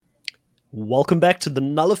Welcome back to the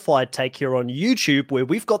Nullified Take here on YouTube, where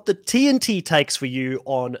we've got the TNT takes for you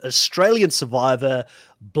on Australian Survivor,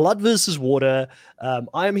 Blood versus Water.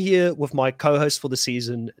 I am here with my co-host for the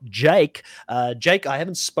season, Jake. Jake, I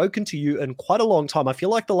haven't spoken to you in quite a long time. I feel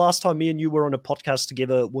like the last time me and you were on a podcast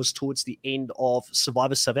together was towards the end of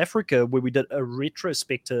Survivor South Africa, where we did a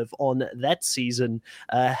retrospective on that season.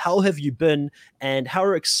 How have you been, and how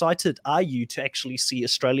excited are you to actually see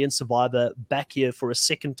Australian Survivor back here for a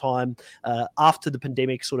second time? After the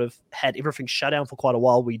pandemic sort of had everything shut down for quite a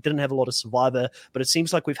while, we didn't have a lot of Survivor, but it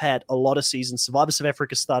seems like we've had a lot of seasons. Survivor South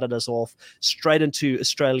Africa started us off straight into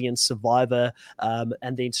Australian Survivor,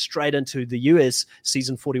 and then straight into the US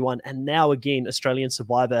season 41, and now again Australian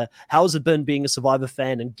Survivor. How has it been being a Survivor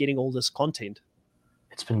fan and getting all this content?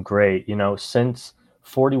 It's been great. Since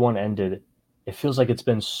 41 ended, it feels like it's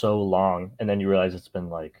been so long, and then you realize it's been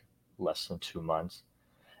like less than 2 months.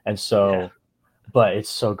 And Yeah. so, but it's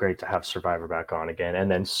so great to have Survivor back on again.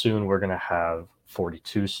 And then soon we're going to have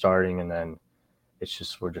 42 starting, and then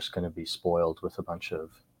we're just going to be spoiled with a bunch of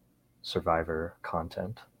Survivor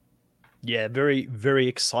content. Yeah, very, very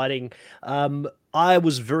exciting. I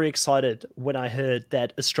was very excited when I heard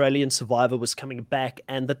that Australian Survivor was coming back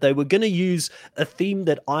and that they were going to use a theme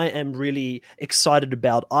that I am really excited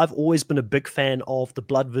about. I've always been a big fan of the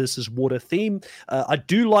Blood versus Water theme. I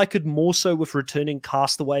do like it more so with returning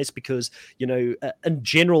castaways because, in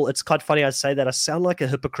general, it's quite funny I say that. I sound like a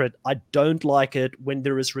hypocrite. I don't like it when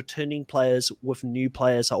there is returning players with new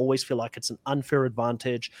players. I always feel like it's an unfair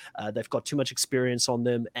advantage. They've got too much experience on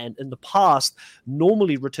them. And in the past,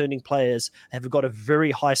 normally returning players have got a very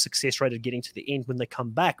high success rate of getting to the end when they come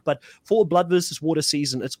back. But for a Blood versus Water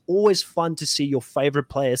season, it's always fun to see your favorite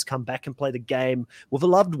players come back and play the game with a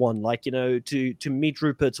loved one, like, to meet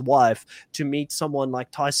Rupert's wife, to meet someone like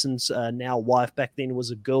Tyson's now wife, back then was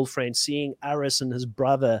a girlfriend, seeing Aris and his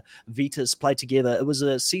brother Vitas play together. It was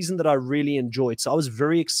a season that I really enjoyed. So I was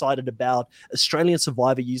very excited about Australian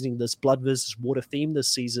Survivor using this Blood versus Water theme this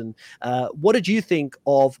season. What did you think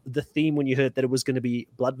of the theme when you heard that it was going to be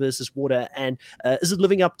Blood versus Water? And is it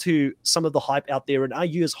living up to some of the hype out there? And are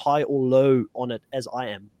you as high or low on it as I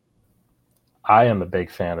am? I am a big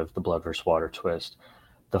fan of the Blood vs. Water twist.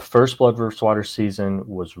 The first Blood vs. Water season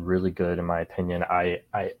was really good, in my opinion. I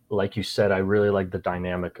like you said, I really like the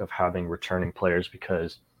dynamic of having returning players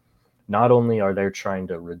because not only are they trying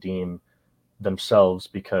to redeem themselves,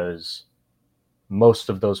 because most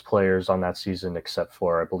of those players on that season, except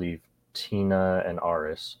for, I believe, Tina and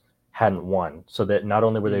Aris, hadn't won. So that not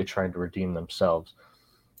only were they trying to redeem themselves,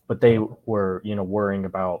 but they were, worrying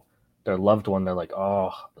about their loved one. They're like,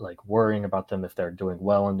 worrying about them if they're doing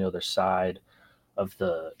well on the other side of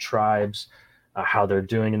the tribes, how they're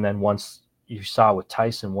doing. And then once you saw with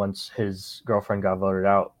Tyson, once his girlfriend got voted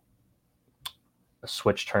out, a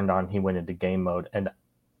switch turned on, he went into game mode. And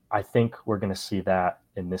I think we're going to see that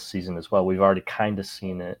in this season as well. We've already kind of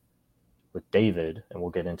seen it with David, and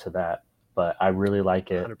we'll get into that. But I really like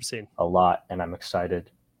it 100%. a lot, and I'm excited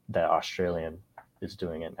that Australian is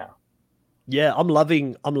doing it now. Yeah, I'm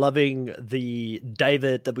loving the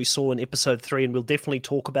David that we saw in episode 3, and we'll definitely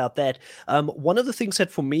talk about that. One of the things that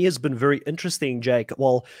for me has been very interesting, Jake,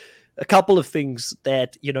 well, a couple of things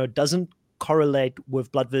that, doesn't correlate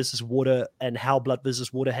with Blood versus Water and how Blood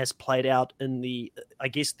versus Water has played out in the, I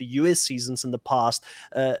guess, the US seasons in the past.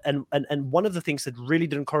 And one of the things that really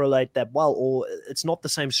didn't correlate that well, or it's not the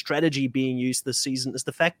same strategy being used this season, is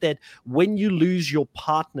the fact that when you lose your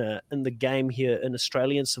partner in the game here in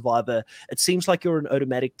Australian Survivor, it seems like you're an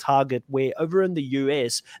automatic target, where over in the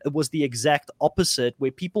US, it was the exact opposite, where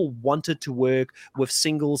people wanted to work with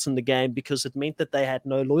singles in the game because it meant that they had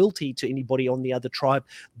no loyalty to anybody on the other tribe.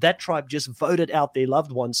 That tribe just voted out their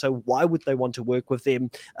loved one, so why would they want to work with them?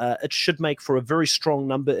 It should make for a very strong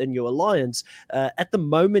number in your alliance. At the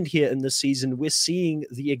moment here in the season, we're seeing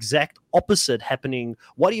the exact opposite happening.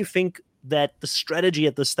 Why do you think that the strategy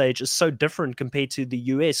at this stage is so different compared to the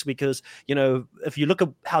US? Because, if you look at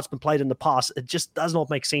how it's been played in the past, it just does not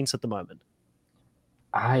make sense at the moment.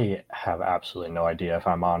 I have absolutely no idea, if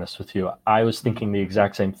I'm honest with you. I was thinking the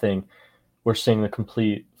exact same thing. We're seeing the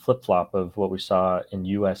complete flip-flop of what we saw in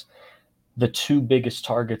US. The two biggest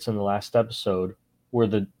targets in the last episode were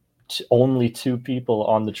the only two people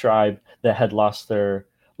on the tribe that had lost their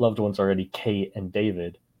loved ones already, Kate and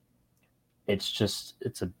David. It's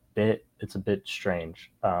a bit strange,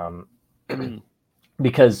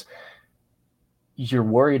 because you're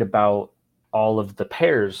worried about all of the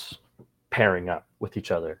pairs pairing up with each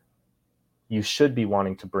other. You should be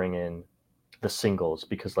wanting to bring in the singles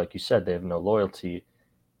because, like you said, they have no loyalty.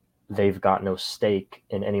 They've got no stake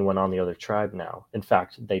in anyone on the other tribe now. In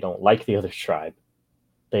fact, they don't like the other tribe.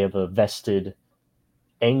 they have a vested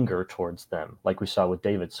anger towards them, like we saw with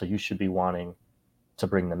David. So you should be wanting to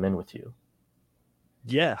bring them in with you.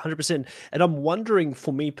 Yeah, 100%. And I'm wondering,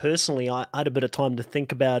 for me personally, I had a bit of time to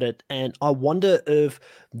think about it, and I wonder if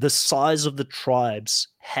the size of the tribes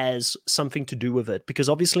has something to do with it. Because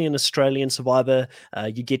obviously, in Australian Survivor,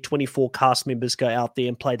 you get 24 cast members go out there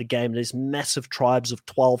and play the game. There's massive tribes of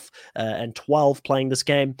 12 and 12 playing this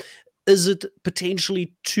game. Is it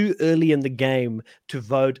potentially too early in the game to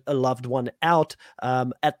vote a loved one out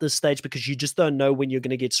at this stage, because you just don't know when you're going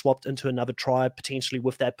to get swapped into another tribe potentially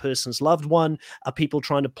with that person's loved one? Are people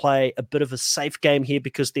trying to play a bit of a safe game here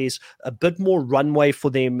because there's a bit more runway for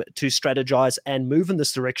them to strategize and move in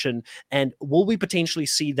this direction? And will we potentially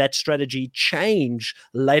see that strategy change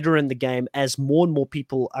later in the game as more and more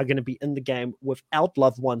people are going to be in the game without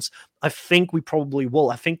loved ones? I think we probably will.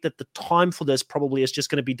 I think that the time for this probably is just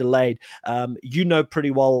going to be delayed. You know pretty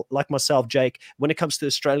well, like myself, Jake, when it comes to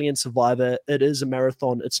Australian Survivor, it is a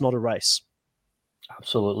marathon. It's not a race.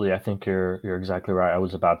 Absolutely. I think you're exactly right. I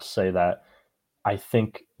was about to say that. I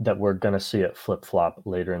think that we're going to see it flip flop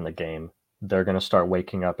later in the game. They're going to start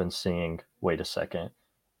waking up and seeing, wait a second,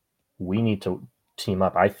 we need to team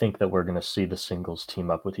up. I think that we're going to see the singles team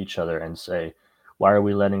up with each other and say, why are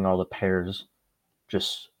we letting all the pairs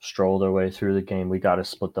just stroll their way through the game? We got to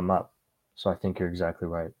split them up. So I think you're exactly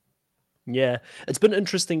right. Yeah, it's been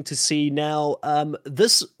interesting to see now.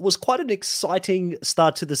 This was quite an exciting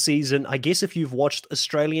start to the season. I guess if you've watched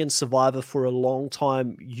Australian Survivor for a long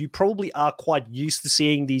time, you probably are quite used to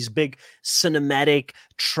seeing these big cinematic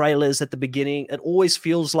trailers at the beginning. It always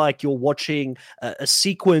feels like you're watching a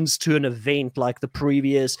sequence to an event, like the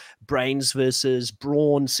previous Brains versus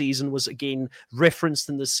Brawn season was again referenced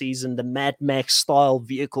in the season. The Mad Max style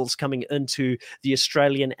vehicles coming into the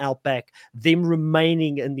Australian outback, them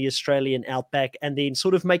remaining in the Australian outback, and then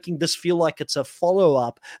sort of making this feel like it's a follow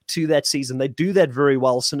up to that season. They do that very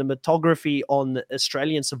well. Cinematography on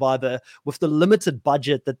Australian Survivor, with the limited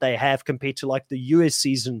budget that they have compared to like the US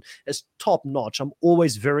season, is top notch. I'm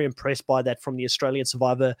always very impressed by that from the Australian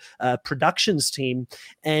Survivor productions team.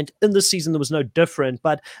 And in this season, there was no different.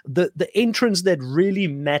 But the entrance that really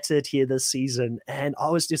mattered here this season, and I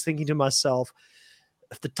was just thinking to myself,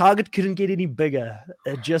 if the target couldn't get any bigger,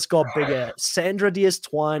 it just got bigger. Sandra Diaz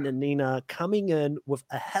Twine and Nina coming in with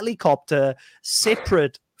a helicopter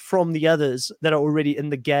separate from the others that are already in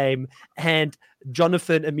the game, and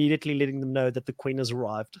Jonathan immediately letting them know that the queen has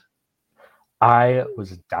arrived. I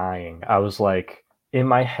was dying. I was like, in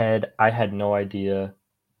my head, I had no idea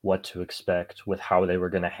what to expect with how they were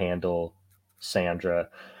going to handle Sandra.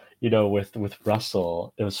 With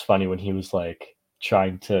Russell, it was funny when he was like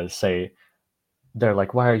trying to say, they're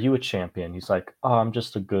like, why are you a champion? He's like, oh, I'm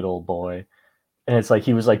just a good old boy. And it's like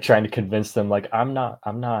he was like trying to convince them, like, I'm not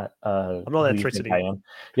I'm not who that you think I threatening. am.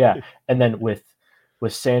 Yeah. And then with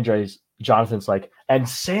Sandra's Jonathan's like, and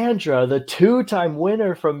Sandra, the two-time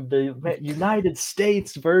winner from the United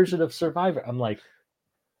States version of Survivor. I'm like,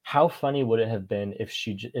 how funny would it have been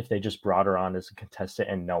if they just brought her on as a contestant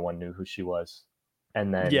and no one knew who she was,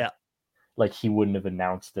 and then Yeah. like he wouldn't have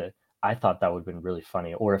announced it. I thought that would have been really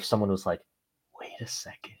funny. Or if someone was like, wait a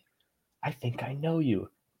second, I think I know you,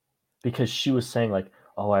 because she was saying like,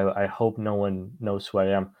 oh, I hope no one knows who I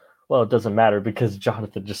am. Well, it doesn't matter because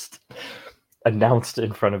Jonathan just announced it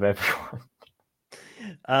in front of everyone.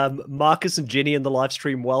 Marcus and Jenny in the live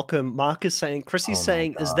stream, welcome. Marcus saying, Chrissy's Oh my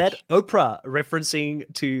saying, is that gosh. Oprah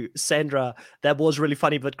referencing to Sandra? That was really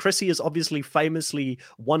funny. But Chrissy is obviously famously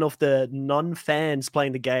one of the non fans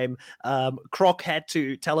playing the game. Croc had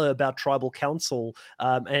to tell her about tribal council,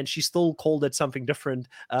 and she still called it something different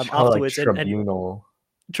Like afterwards. And tribunal.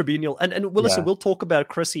 tribunal. And well, listen, Yeah. we'll talk about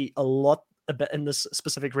Chrissy a lot in this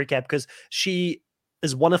specific recap, because she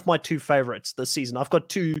is one of my two favorites this season. I've got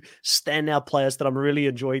two standout players that I'm really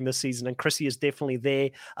enjoying this season, and Chrissy is definitely there.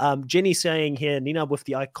 Jenny saying here, Nina with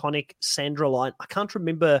the iconic Sandra line. I can't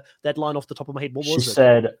remember that line off the top of my head. What She was it?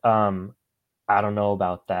 said, I don't know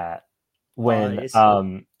about that. Yes.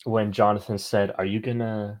 When Jonathan said, are you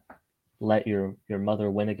gonna let your mother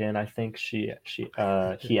win again? I think he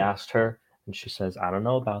asked her, and she says, I don't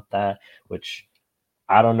know about that, which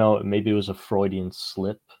I don't know, maybe it was a Freudian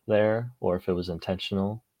slip there or if it was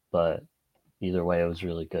intentional, but either way it was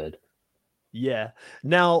really good. Yeah.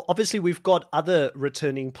 Now, obviously, we've got other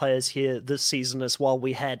returning players here this season as well.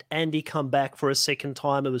 We had Andy come back for a second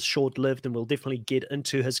time. It was short lived, and we'll definitely get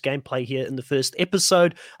into his gameplay here in the first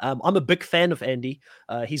episode. I'm a big fan of Andy.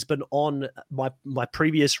 He's been on my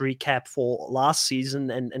previous recap for last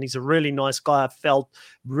season, and he's a really nice guy. I felt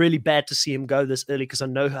really bad to see him go this early because I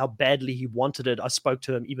know how badly he wanted it. I spoke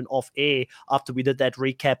to him even off air after we did that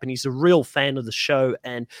recap, and he's a real fan of the show.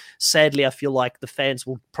 And sadly, I feel like the fans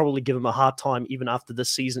will probably give him a hard time even after this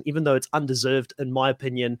season, even though it's undeserved, in my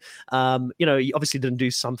opinion. He obviously didn't do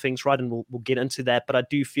some things right, and we'll get into that. But I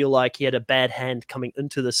do feel like he had a bad hand coming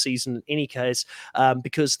into the season in any case,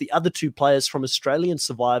 because the other two players from Australian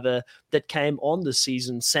Survivor that came on this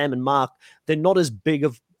season, Sam and Mark, they're not as big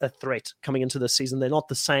of a threat coming into the season. They're not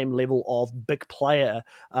the same level of big player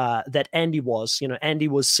that Andy was. Andy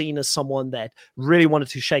was seen as someone that really wanted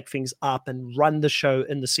to shake things up and run the show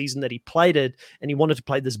in the season that he played it, and he wanted to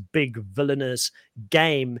play this big villainous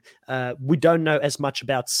game. We don't know as much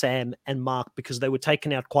about Sam and Mark because they were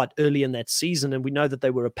taken out quite early in that season, and we know that they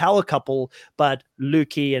were a power couple, but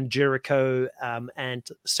Lukey and Jericho and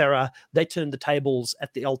Sarah, they turned the tables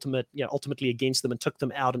at the ultimately against them and took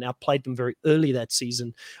them out and outplayed them very early that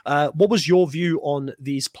season. What was your view on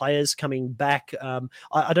these players coming back?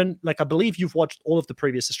 I don't like. I believe you've watched all of the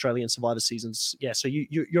previous Australian Survivor seasons. Yeah, so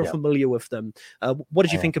you're Yeah, familiar with them. What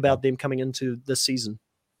did you I am. think about them coming into this season?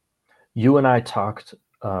 You and I talked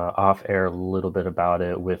off air a little bit about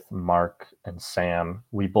it with Mark and Sam.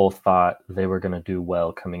 We both thought they were going to do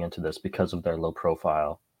well coming into this because of their low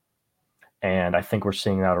profile. And I think we're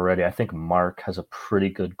seeing that already. I think Mark has a pretty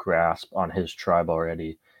good grasp on his tribe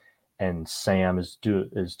already, and Sam is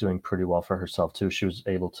doing pretty well for herself too. She was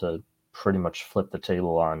able to pretty much flip the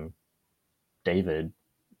table on David,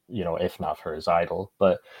 if not for his idol.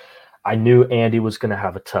 But I knew Andy was going to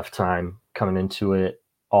have a tough time coming into it,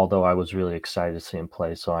 although I was really excited to see him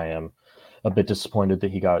play. So I am a bit disappointed that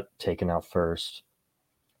he got taken out first.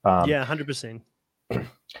 Um, Yeah, 100%.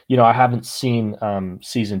 I haven't seen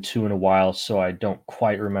season two in a while, so I don't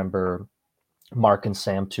quite remember Mark and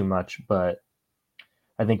Sam too much, but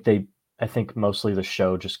I think I think mostly the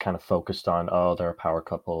show just kind of focused on, oh, they're a power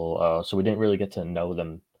couple. So we didn't really get to know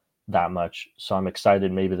them that much. So I'm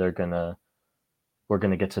excited. Maybe we're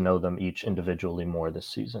gonna get to know them each individually more this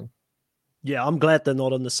season. Yeah, I'm glad they're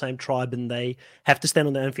not on the same tribe and they have to stand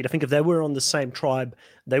on their own feet. I think if they were on the same tribe,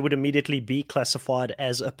 they would immediately be classified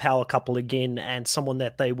as a power couple again and someone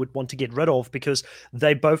that they would want to get rid of because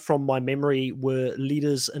they both, from my memory, were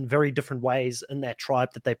leaders in very different ways in that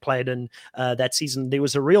tribe that they played in that season. There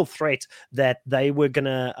was a real threat that they were going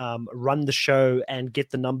to run the show and get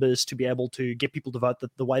the numbers to be able to get people to vote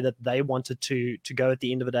the way that they wanted to go at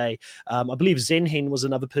the end of the day. I believe Zenhen was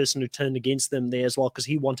another person who turned against them there as well because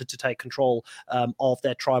he wanted to take control of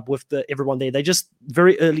that tribe with everyone there. They just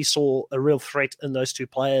very early saw a real threat in those two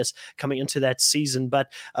players coming into that season.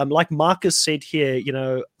 But like Marcus said here,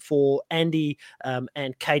 for Andy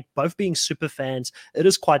and Kate both being super fans, it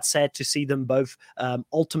is quite sad to see them both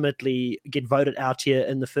ultimately get voted out here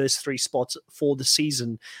in the first three spots for the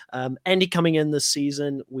season. Andy coming in this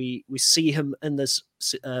season, we see him in this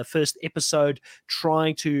first episode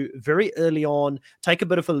trying to very early on take a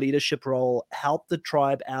bit of a leadership role, help the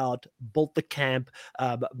tribe out, build the camp.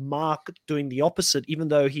 Mark doing the opposite, even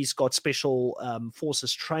though he's got special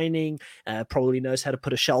forces training, probably knows how to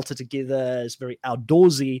put a shelter together, is very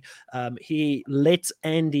outdoorsy. He lets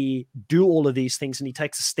Andy do all of these things and he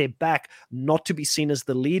takes a step back, not to be seen as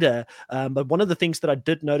the leader. But one of the things that I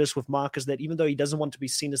did notice with Mark is that even though he doesn't want to be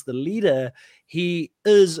seen as the leader, he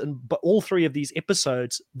is, in all three of these episodes,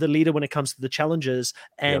 the leader when it comes to the challenges.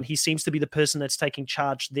 And Yep. he seems to be the person that's taking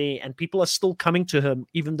charge there. And people are still coming to him,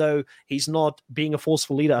 even though he's not being a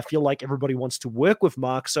forceful leader. I feel like everybody wants to work with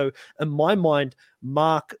Mark. So in my mind,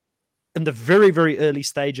 Mark in the very, very early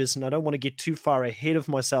stages, and I don't want to get too far ahead of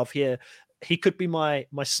myself here, he could be my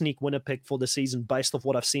sneak winner pick for the season based off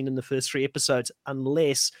what I've seen in the first three episodes,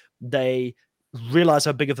 unless they realize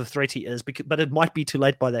how big of a threat he is. But it might be too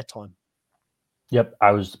late by that time. Yep.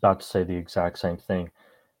 I was about to say the exact same thing.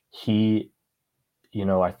 He,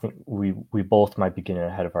 I think we both might be getting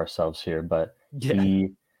ahead of ourselves here, but Yeah. he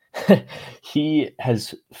he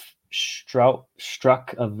has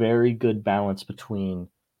struck a very good balance between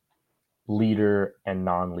leader and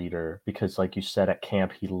non-leader because, like you said, at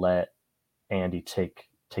camp he let Andy take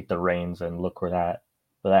the reins, and look where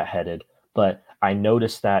that headed. But I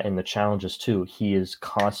noticed that in the challenges too, he is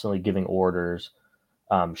constantly giving orders,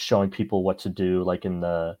 showing people what to do. Like in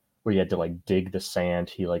the where you had to like dig the sand,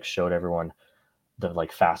 he like showed everyone the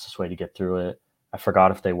like fastest way to get through it. I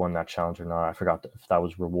forgot if they won that challenge or not. I forgot if that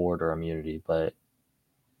was reward or immunity, but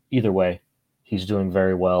either way, He's doing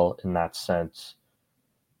very well in that sense.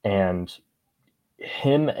 And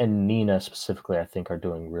him and Nina specifically, I think, are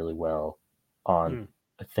doing really well on, Mm,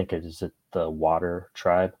 I think it the Water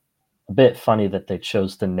tribe. A bit funny that they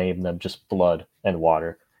chose to name them just Blood and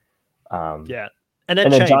Water. Um, yeah, and that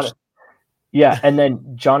and then changed. and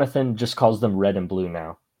then Jonathan just calls them Red and Blue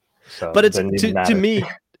now, so But it it's doesn't even to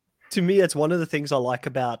matter. me, that's one of the things I like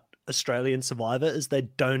about Australian Survivor is they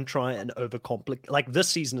don't try and overcomplicate. Like this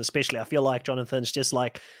season, especially, I feel like Jonathan's just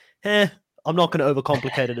like, I'm not going to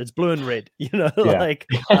overcomplicate it. It's blue and red, Yeah, like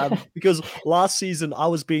because last season I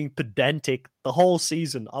was being pedantic. The whole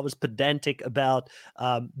season I was pedantic about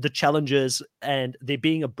the challenges and there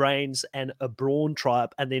being a brains and a brawn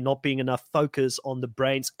tribe, and there not being enough focus on the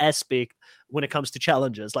brains aspect when it comes to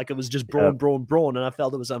challenges. Like it was just yep, brawn, brawn, brawn, and I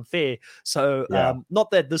felt it was unfair. So, yeah,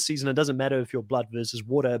 not that this season it doesn't matter if you're blood versus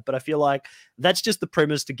water, but I feel like that's just the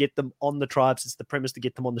premise to get them on the tribes. It's the premise to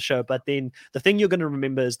get them on the show. But then the thing you're going to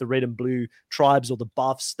remember is the red and blue tribes or the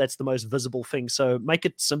buffs. That's the most visible thing. So make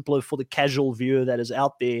it simpler for the casual viewer that is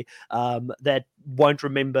out there that won't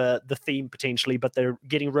remember the theme potentially, but they're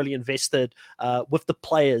getting really invested with the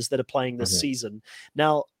players that are playing this hmm, season.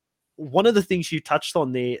 Now, one of the things you touched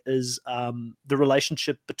on there is the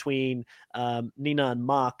relationship between Nina and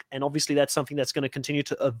Mark, and obviously that's something that's going to continue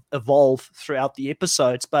to evolve throughout the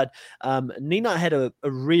episodes. But Nina had a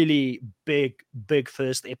really big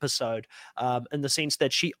first episode in the sense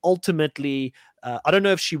that she ultimately. I don't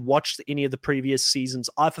know if she watched any of the previous seasons.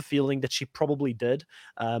 I have a feeling that she probably did.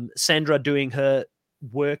 Sandra doing her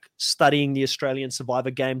work studying the Australian Survivor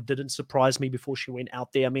game didn't surprise me before she went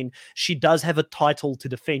out there. I mean, she does have a title to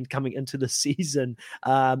defend coming into the season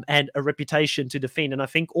and a reputation to defend. And I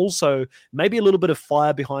think also maybe a little bit of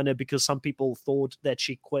fire behind her because some people thought that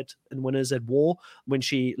she quit in Winners at War when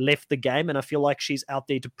she left the game. And I feel like she's out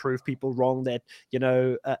there to prove people wrong that, in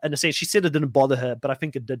a sense, she said it didn't bother her, but I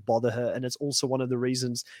think it did bother her. And it's also one of the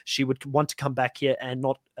reasons she would want to come back here and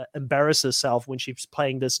not embarrass herself when she's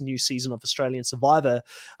playing this new season of Australian Survivor.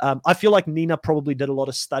 I feel like Nina probably did a lot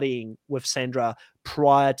of studying with Sandra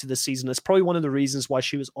prior to the season. It's probably one of the reasons why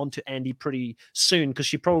she was onto Andy pretty soon because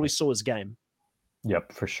she probably saw his game.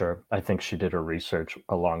 yep, for sure. I think she did her research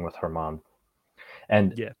along with her mom.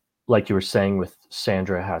 And Yeah. like you were saying, with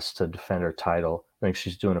Sandra has to defend her title. I think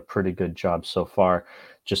she's doing a pretty good job so far.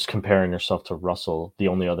 Just comparing herself to Russell, the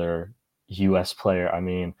only other U.S. player. I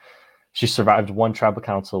mean, she survived one tribal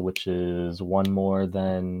council, which is one more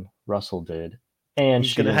than Russell did, and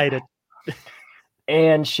He's going to hate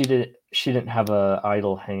it. she didn't have a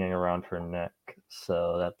idol hanging around her neck.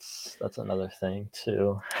 So that's another thing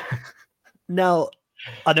too. Now,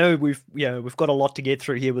 I know we've got a lot to get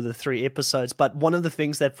through here with the 3 episodes, but one of the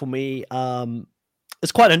things that for me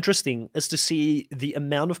is quite interesting is to see the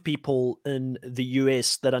amount of people in the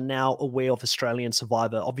US that are now aware of Australian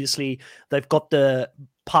Survivor. Obviously, they've got the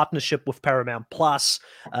partnership with Paramount Plus.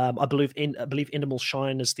 I believe Endemol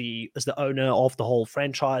Shine is the owner of the whole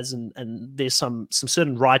franchise, and there's some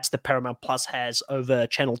certain rights that Paramount Plus has over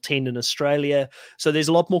Channel 10 in Australia. So there's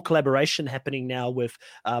a lot more collaboration happening now with.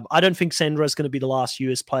 I don't think Sandra is going to be the last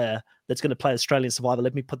US player that's going to play Australian Survivor.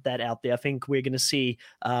 Let me put that out there. I think we're going to see.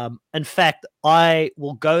 In fact, I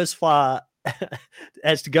will go as far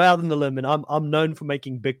as to go out on the limb, and I'm known for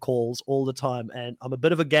making big calls all the time, and I'm a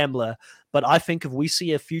bit of a gambler. But I think if we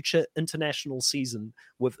see a future international season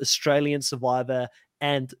with Australian Survivor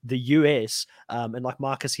and the US, and like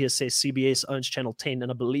Marcus here says, CBS owns Channel 10,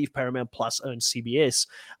 and I believe Paramount Plus owns CBS.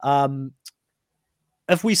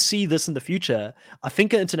 If we see this in the future, I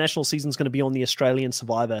think an international season is going to be on the Australian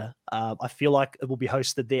Survivor. I feel like it will be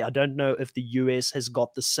hosted there. I don't know if the US has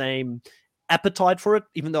got the same appetite for it,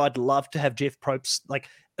 even though I'd love to have Jeff Probst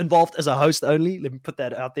involved as a host only. Let me put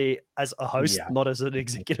that out there as a host, Yeah. not as an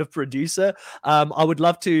executive producer. I would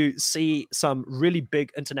love to see some really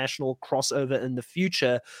big international crossover in the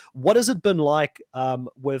future. What has it been like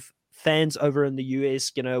with fans over in the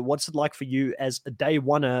US? What's it like for you as a day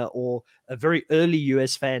oneer or a very early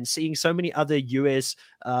US fan, seeing so many other US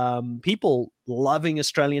people loving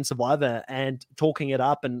Australian Survivor and talking it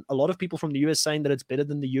up, and a lot of people from the US saying that it's better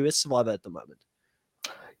than the US Survivor at the moment?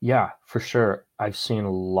 Yeah, for sure. I've seen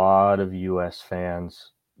a lot of US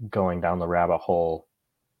fans going down the rabbit hole,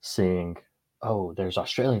 seeing, oh, there's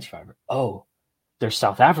Australian Survivor. Oh, there's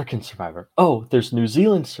South African Survivor. Oh, there's New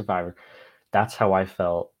Zealand Survivor. That's how I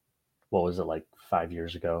felt. What was it, like 5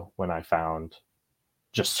 years ago when I found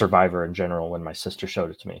just Survivor in general when my sister showed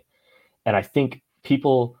it to me. And I think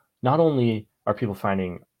people, not only are people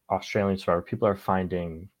finding Australian Survivor, people are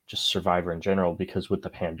finding just Survivor in general, because with the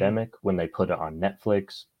Mm. pandemic, when they put it on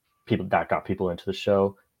Netflix, people that got people into the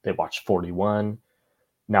show. They watched 41.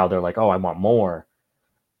 Now they're like, oh, I want more.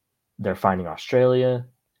 They're finding Australia.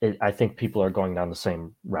 I think people are going down the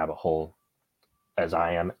same rabbit hole as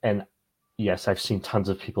I am. And yes, I've seen tons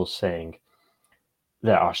of people saying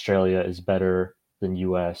that Australia is better than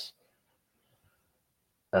US.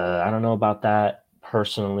 I don't know about that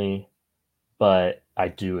personally, but I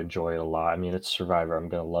do enjoy it a lot. I mean, it's Survivor. I'm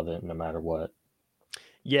going to love it no matter what.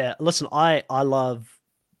 Yeah, listen, I love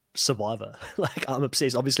Survivor. Like I'm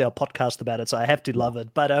obsessed. Obviously, I'll podcast about it, so I have to Yeah. love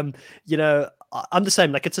it. But I'm the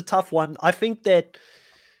same. Like it's a tough one. I think that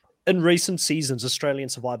in recent seasons, Australian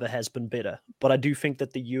Survivor has been better, but I do think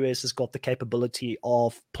that the US has got the capability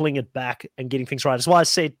of pulling it back and getting things right. That's why I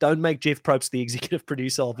said don't make Jeff Probst the executive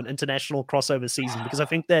producer of an international crossover season, because I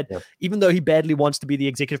think that Yep. even though he badly wants to be the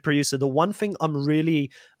executive producer, the one thing I'm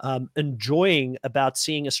really enjoying about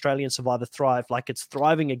seeing Australian Survivor thrive, like it's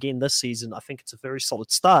thriving again this season, I think it's a very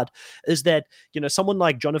solid start, is that, someone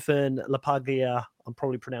like Jonathan Lapaglia, I'm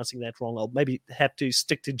probably pronouncing that wrong. I'll maybe have to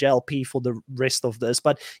stick to JLP for the rest of this.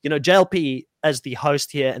 But, JLP as the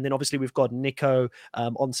host here, and then obviously we've got Nico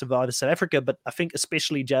on Survivor South Africa. But I think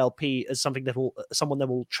especially JLP is someone that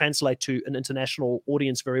will translate to an international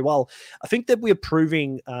audience very well. I think that we're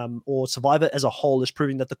proving, or Survivor as a whole is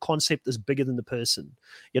proving that the concept is bigger than the person.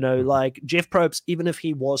 Like Jeff Probst, even if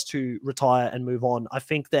he was to retire and move on, I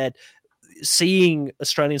think that seeing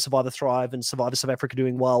Australian Survivor thrive and Survivor South Africa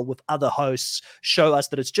doing well with other hosts show us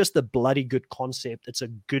that it's just a bloody good concept. It's a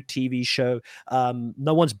good TV show.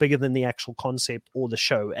 No one's bigger than the actual concept or the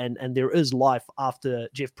show, and there is life after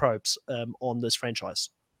Jeff Probst on this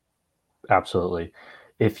franchise. Absolutely.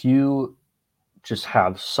 If you just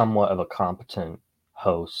have somewhat of a competent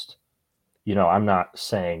host, I'm not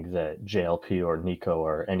saying that JLP or Nico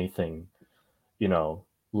or anything,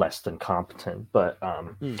 less than competent, but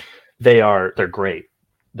Mm. they're great.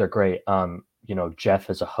 They're great. Jeff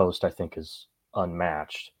as a host, I think, is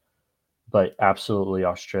unmatched. But absolutely,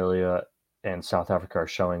 Australia and South Africa are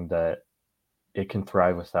showing that it can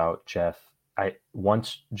thrive without Jeff.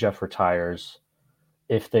 Once Jeff retires,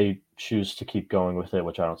 if they choose to keep going with it,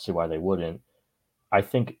 which I don't see why they wouldn't, I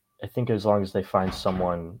think as long as they find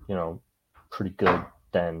someone, pretty good,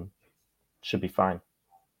 then should be fine.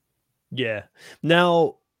 Yeah.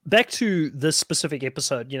 Now, back to this specific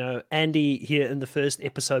episode, Andy here in the first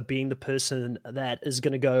episode being the person that is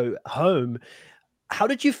going to go home. How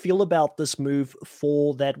did you feel about this move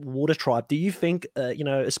for that water tribe? Do you think,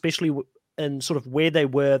 especially in sort of where they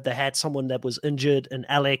were, they had someone that was injured and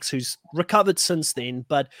Alex who's recovered since then.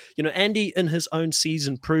 But, Andy in his own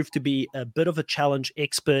season proved to be a bit of a challenge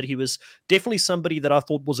expert. He was definitely somebody that I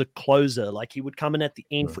thought was a closer. Like he would come in at the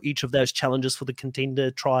end Mm. for each of those challenges for the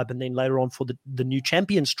contender tribe and then later on for the new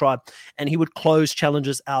champions tribe. And he would close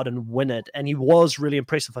challenges out and win it. And he was really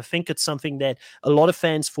impressive. I think it's something that a lot of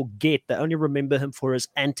fans forget. They only remember him for his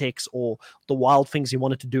antics or the wild things he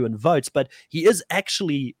wanted to do in votes, but he is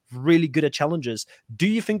actually really good at challenges. Do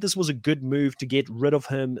you think this was a good move to get rid of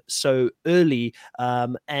him so early?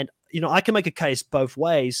 And I can make a case both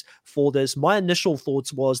ways for this. My initial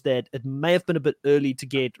thoughts was that it may have been a bit early to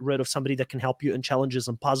get rid of somebody that can help you in challenges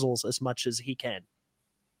and puzzles as much as he can.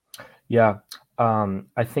 Yeah,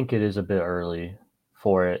 I think it is a bit early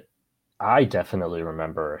for it. I definitely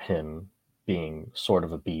remember him being sort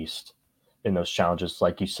of a beast in those challenges.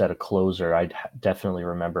 Like you said, a closer. Definitely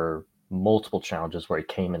remember multiple challenges where he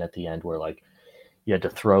came in at the end where like you had to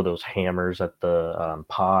throw those hammers at the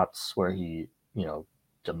pots where he,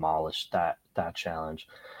 demolished that challenge.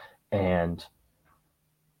 And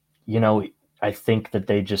you know, I think that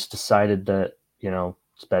they just decided that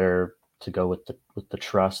it's better to go with the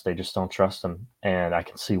trust. They just don't trust him, and I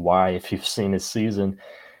can see why if you've seen his season.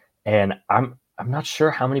 And I'm not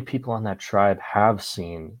sure how many people on that tribe have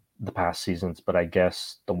seen the past seasons, but I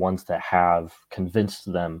guess the ones that have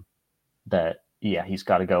convinced them that yeah, he's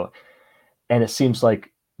got to go. And it seems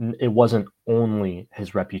like it wasn't only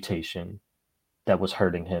his reputation that was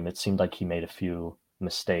hurting him. It seemed like he made a few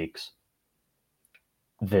mistakes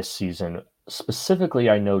this season. Specifically,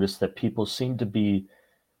 I noticed that people seemed to be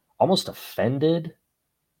almost offended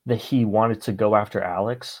that he wanted to go after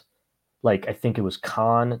Alex. Like, I think it was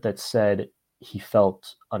Khan that said he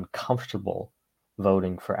felt uncomfortable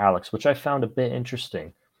voting for Alex, which I found a bit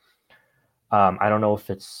interesting. I don't know if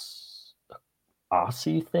it's an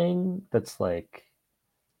Aussie thing that's like,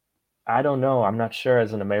 I don't know. I'm not sure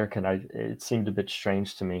as an American. It seemed a bit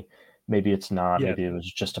strange to me. Maybe it's not. Yeah. Maybe it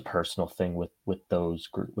was just a personal thing with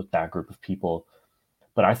that group of people.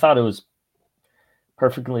 But I thought it was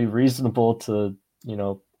perfectly reasonable to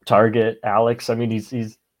target Alex. I mean,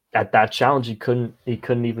 he's at that challenge he couldn't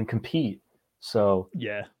even compete. So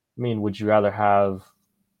Yeah. I mean, would you rather have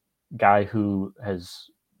guy who has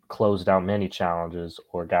closed out many challenges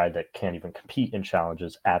or a guy that can't even compete in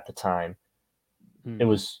challenges at the time. It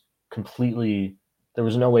was completely, there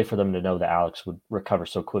was no way for them to know that Alex would recover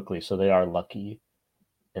so quickly. So they are lucky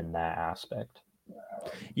in that aspect.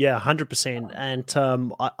 Yeah, 100%. And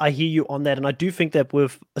I hear you on that. And I do think that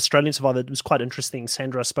with Australian Survivor, it was quite interesting.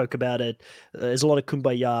 Sandra spoke about it. There's a lot of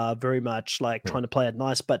kumbaya, very much like trying to play it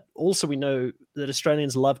nice. But also, we know that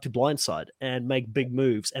Australians love to blindside and make big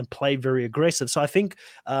moves and play very aggressive. So I think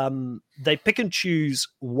they pick and choose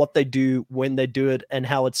what they do, when they do it, and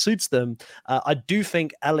how it suits them. I do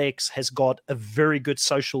think Alex has got a very good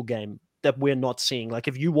social game that we're not seeing. Like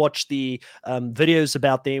if you watch the videos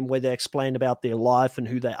about them where they explain about their life and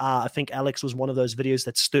who they are, I think Alex was one of those videos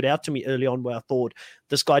that stood out to me early on where I thought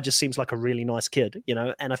this guy just seems like a really nice kid, you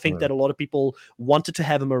know? And I think that a lot of people wanted to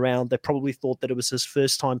have him around. They probably thought that it was his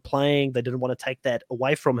first time playing. They didn't want to take that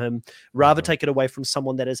away from him, rather take it away from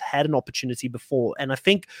someone that has had an opportunity before. And I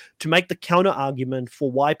think to make the counter argument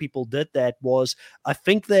for why people did that was, I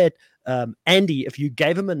think that Andy, if you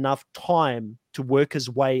gave him enough time to work his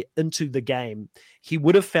way into the game, he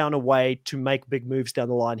would have found a way to make big moves down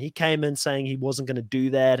the line. He came in saying he wasn't going to do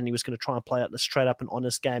that and he was going to try and play out a straight up and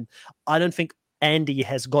honest game. I don't think Andy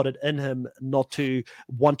has got it in him not to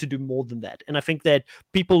want to do more than that. And I think that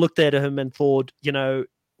people looked at him and thought, you know,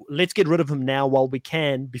 let's get rid of him now while we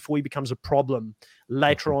can before he becomes a problem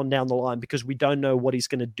later on down the line, because we don't know what he's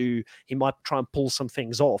going to do. He might try and pull some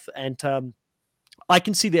things off. And I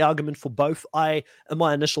can see the argument for both. In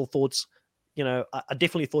my initial thoughts, you know, I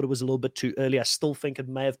definitely thought it was a little bit too early. I still think it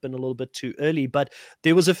may have been a little bit too early, but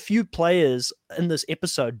there was a few players in this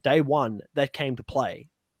episode, day one, that came to play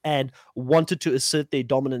and wanted to assert their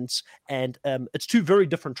dominance. And it's two very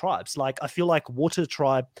different tribes. Like, I feel like Water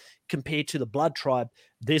Tribe compared to the Blood Tribe,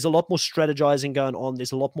 there's a lot more strategizing going on.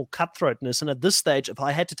 There's a lot more cutthroatness. And at this stage, if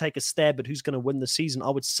I had to take a stab at who's going to win the season, I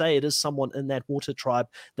would say it is someone in that Water Tribe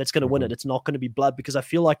that's going to win it. It's not going to be Blood, because I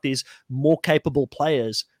feel like there's more capable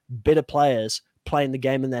players, better players playing the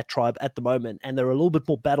game in that tribe at the moment, and they're a little bit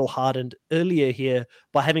more battle hardened earlier here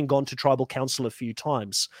by having gone to tribal council a few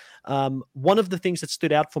times. One of the things that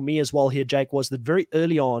stood out for me as well here, Jake, was that very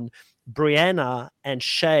early on, Brianna and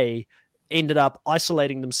Shay ended up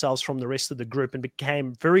isolating themselves from the rest of the group and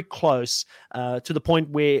became very close to the point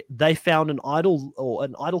where they found an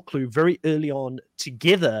idol clue very early on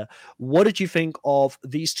together. What did you think of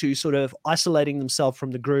these two sort of isolating themselves from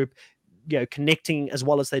the group, you know, connecting as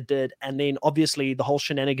well as they did, and then obviously the whole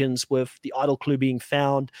shenanigans with the idol clue being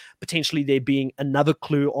found, potentially there being another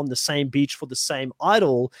clue on the same beach for the same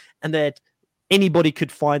idol, and that anybody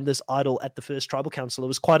could find this idol at the first tribal council? It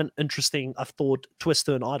was quite an interesting, I thought, twist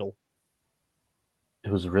to an idol.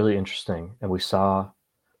 It was really interesting, and we saw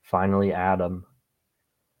finally Adam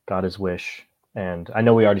got his wish. And I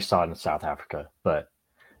know we already saw it in South Africa, but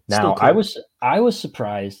now cool. I was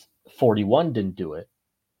surprised 41 didn't do it,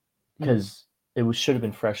 because it should have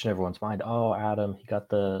been fresh in everyone's mind. Oh, Adam, he got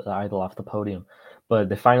the idol off the podium. But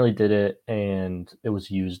they finally did it, and it was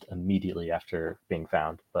used immediately after being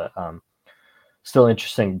found. But still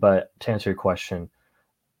interesting. But to answer your question,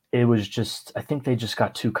 it was just, I think they just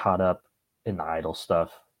got too caught up in the idol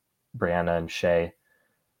stuff, Brianna and Shay.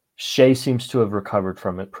 Shay seems to have recovered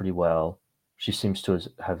from it pretty well. She seems to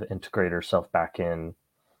have integrated herself back in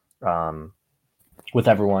with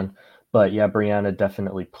everyone. But yeah, Brianna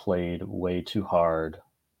definitely played way too hard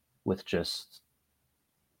with just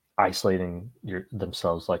isolating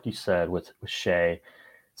themselves, like you said, with Shay.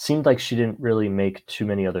 Seemed like she didn't really make too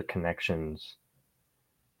many other connections,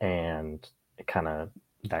 and it kind of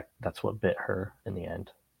that's what bit her in the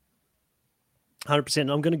end.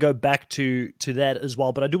 100%. I'm going to go back to that as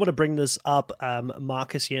well, but I do want to bring this up.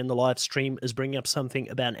 Marcus here in the live stream is bringing up something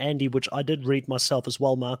about Andy, which I did read myself as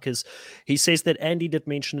well, Marcus. He says that Andy did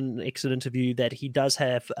mention in an exit interview that he does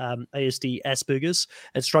have ASD, Asperger's,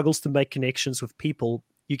 and struggles to make connections with people.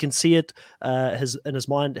 You can see it in his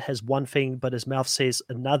mind has one thing, but his mouth says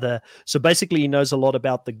another. So basically, he knows a lot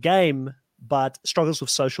about the game, but struggles with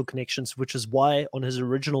social connections, which is why on his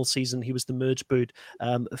original season, he was the merge boot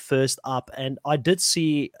first up. And I did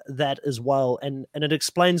see that as well. And it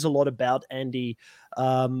explains a lot about Andy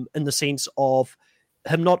in the sense of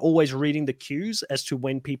him not always reading the cues as to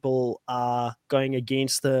when people are going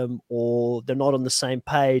against them or they're not on the same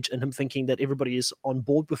page, and him thinking that everybody is on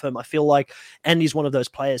board with him. I feel like Andy's one of those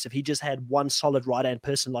players. If he just had one solid right-hand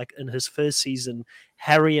person, like in his first season,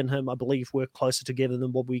 Harry and him, I believe, worked closer together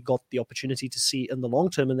than what we got the opportunity to see in the long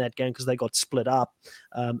term in that game, because they got split up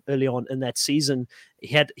early on in that season.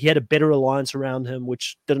 He had a better alliance around him,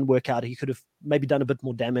 which didn't work out. He could have maybe done a bit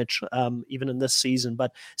more damage even in this season,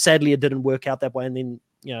 but sadly it didn't work out that way. And then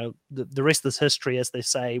the rest is history, as they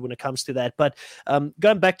say, when it comes to that. But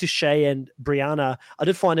going back to Shay and Brianna, I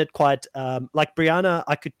did find it quite like Brianna.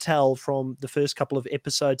 I could tell from the first couple of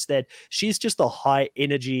episodes that she's just a high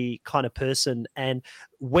energy kind of person, and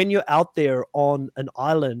when you're out there on an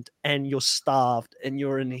island and you're starved and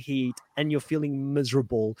you're in heat and you're feeling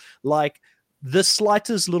miserable, like the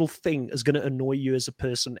slightest little thing is going to annoy you as a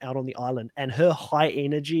person out on the island. And her high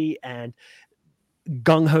energy and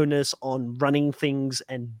gung-ho-ness on running things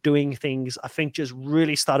and doing things, I think just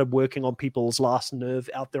really started working on people's last nerve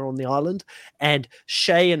out there on the island. And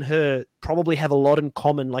Shay and her probably have a lot in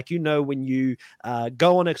common. Like, when you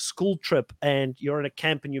go on a school trip and you're in a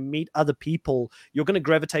camp and you meet other people, you're going to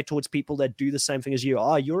gravitate towards people that do the same thing as you.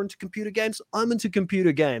 You're into computer games? I'm into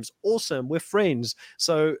computer games. Awesome. We're friends.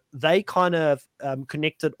 So they kind of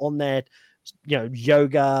connected on that,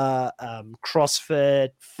 yoga, CrossFit,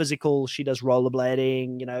 physical. She does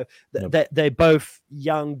rollerblading. They're both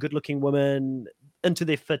young, good-looking women into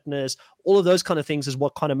their fitness. All of those kind of things is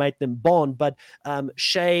what kind of made them bond. But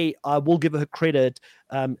Shay, I will give her credit,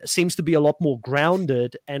 seems to be a lot more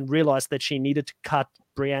grounded and realized that she needed to cut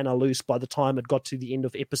Brianna loose by the time it got to the end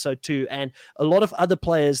of episode 2. And a lot of other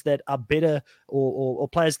players that are better, or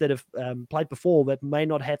players that have played before that may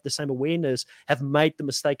not have the same awareness, have made the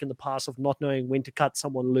mistake in the past of not knowing when to cut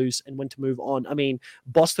someone loose and when to move on. I mean,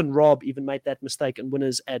 Boston Rob even made that mistake in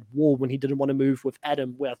Winners at War when he didn't want to move with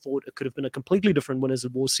Adam, where I thought it could have been a completely different Winners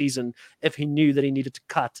at War season if he knew that he needed to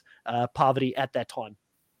cut Parvati at that time.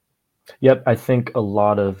 Yep, I think a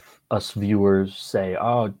lot of us viewers say,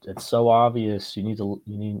 "Oh, it's so obvious. You need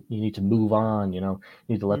to move on. You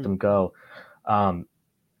need to let them go." And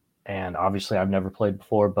obviously, I've never played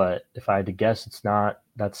before, but if I had to guess, it's not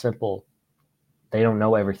that simple. They don't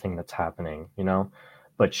know everything that's happening,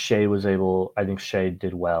 But I think Shay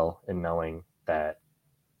did well in knowing that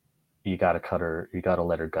you got to cut her, you got to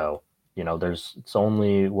let her go. It's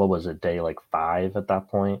only, what was it, day like 5 at that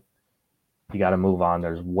point? You got to move on.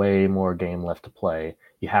 There's way more game left to play.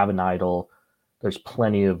 You have an idol. There's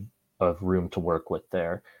plenty of room to work with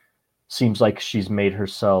there. Seems like she's made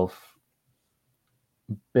herself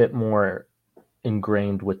a bit more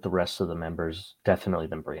ingrained with the rest of the members, definitely,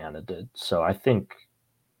 than Brianna did. So I think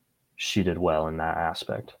she did well in that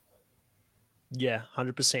aspect. Yeah,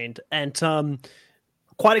 100%. And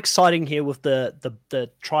quite exciting here with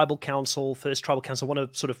the tribal council, first tribal council. I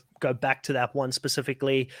want to sort of go back to that one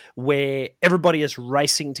specifically, where everybody is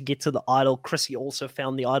racing to get to the idol. Chrissy also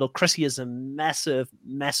found the idol. Chrissy is a massive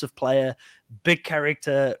player, big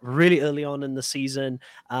character, really early on in the season.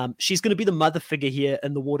 She's going to be the mother figure here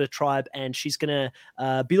in the Water Tribe, and she's going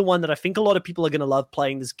to be the one that I think a lot of people are going to love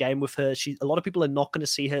playing this game with her. A lot of people are not going to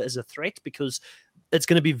see her as a threat because it's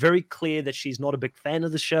going to be very clear that she's not a big fan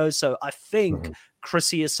of the show. So I think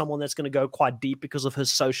Chrissy is someone that's going to go quite deep because of her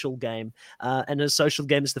social game. And her social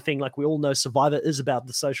game is the thing. Like we all know, Survivor is about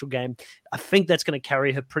the social game. I think that's going to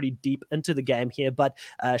carry her pretty deep into the game here. But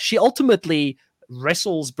she ultimately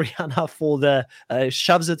wrestles Brianna for the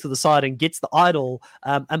shoves it to the side and gets the idol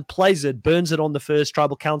and plays it, burns it on the first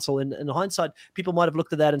tribal council. In hindsight, people might have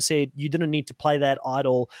looked at that and said, you didn't need to play that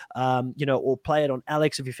idol, or play it on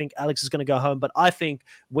Alex if you think Alex is going to go home. But I think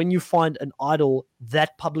when you find an idol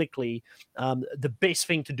that publicly, the best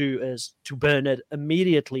thing to do is to burn it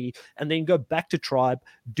immediately and then go back to tribe,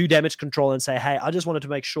 do damage control and say, hey, I just wanted to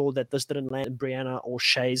make sure that this didn't land in Brianna or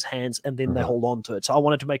Shay's hands, and then they hold on to it. So I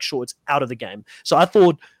wanted to make sure it's out of the game. So I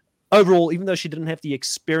thought overall, even though she didn't have the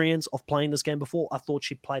experience of playing this game before, I thought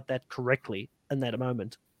she played that correctly in that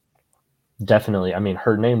moment. Definitely. I mean,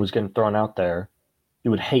 her name was getting thrown out there. You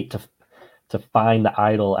would hate to find the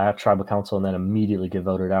idol at tribal council and then immediately get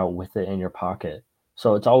voted out with it in your pocket.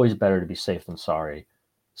 So it's always better to be safe than sorry,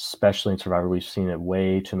 especially in Survivor. We've seen it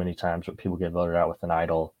way too many times where people get voted out with an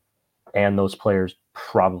idol, and those players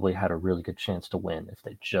probably had a really good chance to win if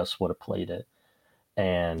they just would have played it.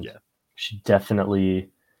 And she definitely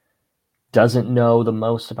doesn't know the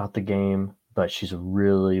most about the game, but she's a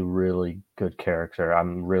really, really good character.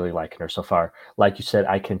 I'm really liking her so far. Like you said,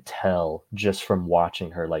 I can tell just from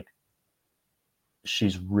watching her, like,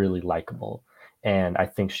 she's really likable. And I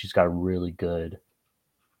think she's got a really good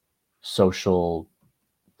social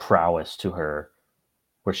prowess to her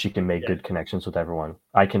where she can make good connections with everyone.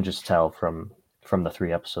 I can just tell from the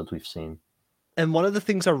 3 episodes we've seen. And one of the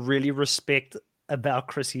things I really respect about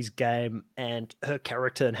Chrissy's game and her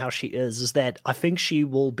character and how she is that I think she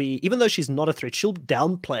will be, even though she's not a threat, she'll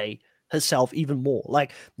downplay herself even more.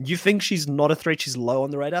 Like, you think she's not a threat, she's low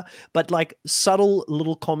on the radar, but like subtle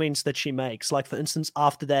little comments that she makes. Like, for instance,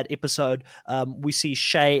 after that episode, we see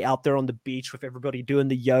Shay out there on the beach with everybody doing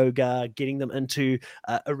the yoga, getting them into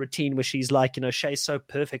a routine where she's like, Shay's so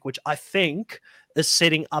perfect, which I think is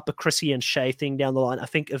setting up a Chrissy and Shay thing down the line. I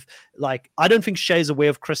think I don't think Shay's aware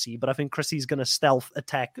of Chrissy, but I think Chrissy's going to stealth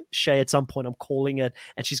attack Shay at some point. I'm calling it,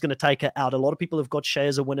 and she's going to take her out. A lot of people have got Shay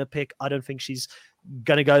as a winner pick. I don't think she's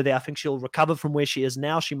going to go there. I think she'll recover from where she is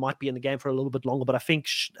now. She might be in the game for a little bit longer, but I think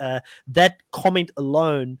that comment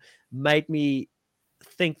alone made me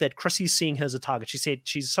think that Chrissy's seeing her as a target. She said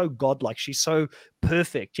she's so godlike, she's so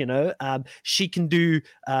perfect, she can do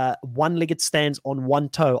one-legged stands on one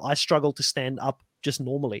toe. I struggle to stand up just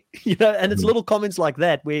normally, and it's little comments like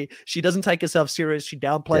that where she doesn't take herself serious, she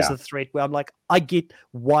downplays the threat, where I'm like, I get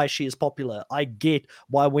why she is popular. I get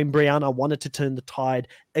why when Brianna wanted to turn the tide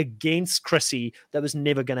against Chrissy, that was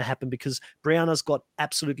never going to happen, because Brianna's got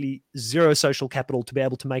absolutely zero social capital to be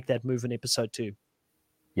able to make that move in episode 2.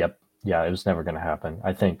 Yep. Yeah, it was never going to happen.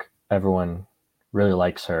 I think everyone really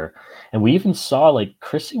likes her. And we even saw, like,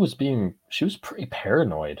 Chrissy she was pretty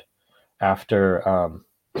paranoid after,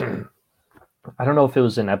 I don't know if it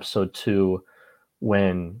was in episode 2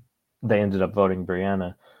 when they ended up voting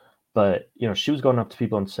Brianna, but, she was going up to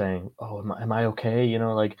people and saying, oh, am I okay?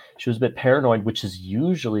 Like, she was a bit paranoid, which is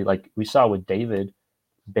usually, like we saw with David,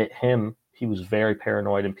 bit him. He was very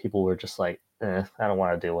paranoid, and people were just like, I don't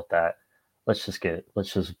want to deal with that. Let's just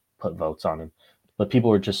put votes on him. But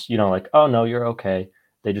people were just, like, oh no, you're okay.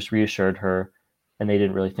 They just reassured her, and they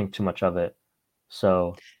didn't really think too much of it.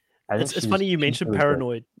 So I think it's funny you mentioned really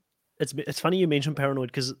paranoid. It's funny you mentioned paranoid,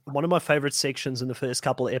 because one of my favorite sections in the first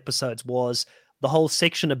couple of episodes was the whole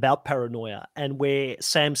section about paranoia, and where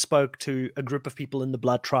Sam spoke to a group of people in the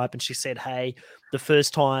Blood Tribe, and she said, hey, the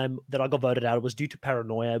first time that I got voted out, it was due to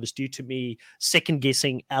paranoia. It was due to me second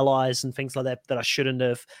guessing allies and things like that I shouldn't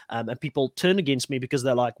have. And people turn against me because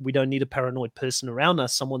they're like, we don't need a paranoid person around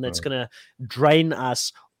us, someone that's going to drain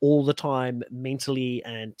us all the time mentally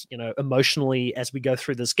and emotionally as we go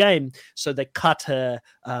through this game. So they cut her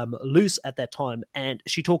loose at that time, and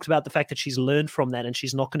she talks about the fact that she's learned from that and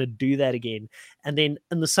she's not going to do that again. And then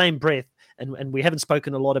in the same breath, and we haven't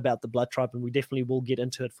spoken a lot about the Blood Tribe, and we definitely will get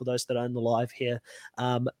into it for those that are in the live here,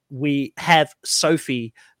 we have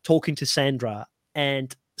Sophie talking to Sandra,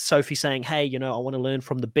 and Sophie saying, hey, I want to learn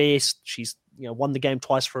from the best. She's won the game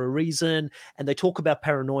twice for a reason. And they talk about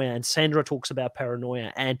paranoia, and Sandra talks about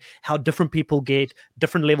paranoia and how different people get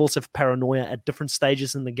different levels of paranoia at different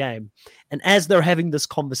stages in the game. And as they're having this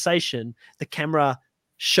conversation, the camera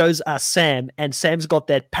shows us Sam, and Sam's got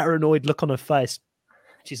that paranoid look on her face.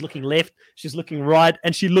 She's looking left, she's looking right,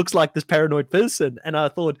 and she looks like this paranoid person. And I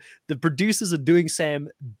thought the producers are doing Sam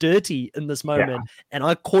dirty in this moment, and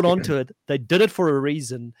I caught on to it. They did it for a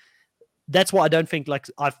reason. That's why I don't think, like,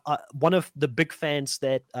 one of the big fans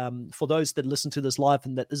that, for those that listen to this live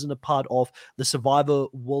and that isn't a part of the Survivor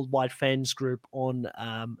Worldwide Fans group on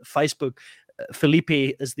Facebook, Felipe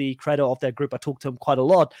is the creator of that group. I talked to him quite a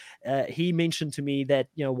lot. He mentioned to me that,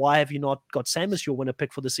 why have you not got Sam as your winner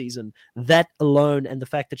pick for the season? That alone, and the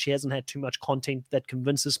fact that she hasn't had too much content, that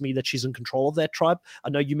convinces me that she's in control of that tribe. I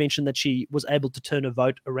know you mentioned that she was able to turn a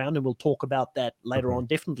vote around, and we'll talk about that later on,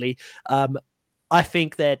 definitely. I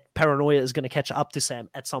think that paranoia is going to catch up to Sam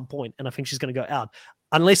at some point, and I think she's going to go out.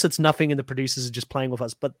 Unless it's nothing and the producers are just playing with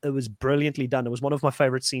us. But it was brilliantly done. It was one of my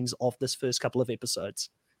favorite scenes of this first couple of episodes.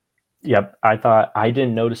 Yep, I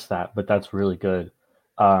didn't notice that, but that's really good.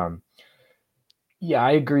 Yeah,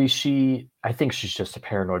 I agree. I think she's just a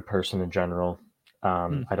paranoid person in general.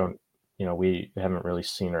 I don't, we haven't really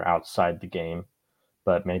seen her outside the game,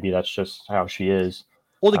 but maybe that's just how she is.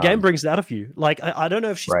 Or the game brings it out of you. Like, I don't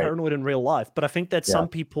know if she's paranoid in real life, but I think that some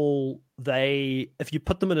people, if you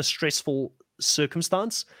put them in a stressful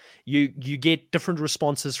circumstance, you get different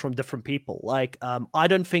responses from different people. Like, I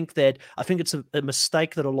think it's a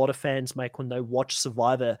mistake that a lot of fans make when they watch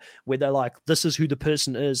Survivor, where they're like, this is who the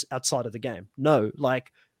person is outside of the game. No,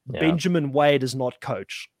 like, Benjamin Wade is not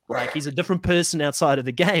coach. Like, he's a different person outside of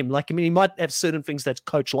the game. Like, I mean, he might have certain things that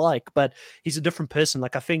coach like, but he's a different person.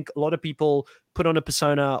 Like, I think a lot of people put on a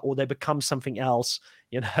persona or they become something else,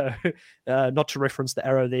 not to reference the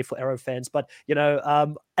Arrow there for Arrow fans, but,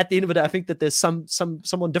 at the end of the day, I think that there's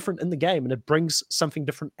someone different in the game, and it brings something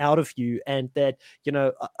different out of you. And that,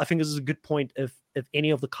 I think this is a good point. If any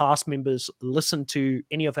of the cast members listen to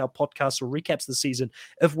any of our podcasts or recaps this season,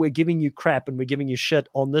 if we're giving you crap and we're giving you shit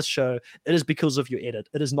on this show, it is because of your edit.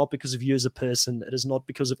 It is not because of you as a person. It is not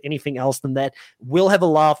because of anything else than that. We'll have a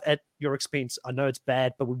laugh at your expense. I know it's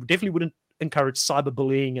bad, but we definitely wouldn't encourage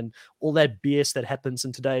cyberbullying and all that BS that happens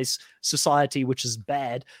in today's society, which is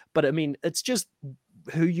bad. But I mean, it's just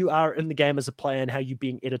who you are in the game as a player and how you're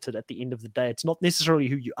being edited at the end of the day. It's not necessarily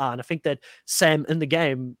who you are. And I think that Sam in the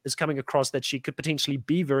game is coming across that she could potentially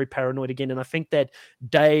be very paranoid again. And I think that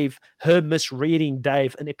her misreading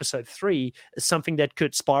Dave in episode 3 is something that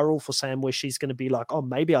could spiral for Sam, where she's going to be like, oh,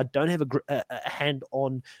 maybe I don't have a hand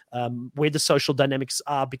on where the social dynamics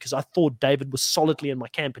are, because I thought David was solidly in my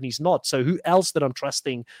camp and he's not. So who else that I'm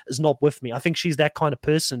trusting is not with me? I think she's that kind of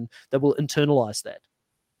person that will internalize that.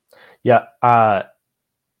 Yeah.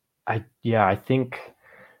 I think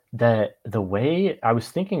that the way I was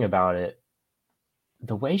thinking about it,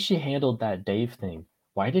 the way she handled that Dave thing,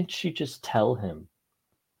 why didn't she just tell him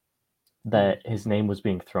that his name was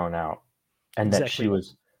being thrown out and exactly. that she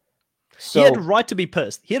was he had a right to be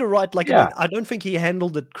pissed. He had a right, like, yeah. I mean, I don't think he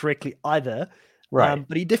handled it correctly either. Right.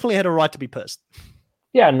 But he definitely had a right to be pissed.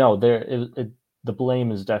 Yeah, no, the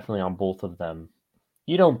blame is definitely on both of them.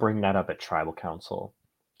 You don't bring that up at tribal council.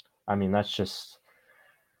 I mean, that's just.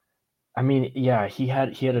 I mean, yeah, he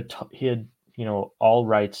had all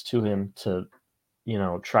rights to him to,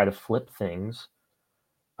 try to flip things,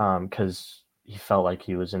 because he felt like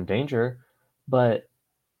he was in danger. But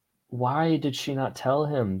why did she not tell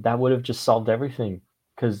him? That would have just solved everything.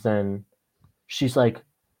 Because then she's like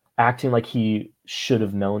acting like he should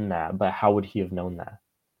have known that, but how would he have known that?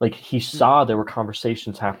 Like, he saw there were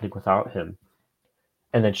conversations happening without him,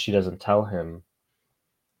 and then she doesn't tell him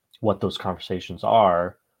what those conversations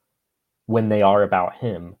are when they are about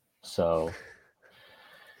him. So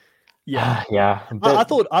yeah. I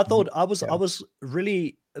thought I was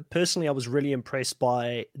really, personally, I was really impressed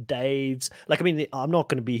by Dave's, like, I mean, I'm not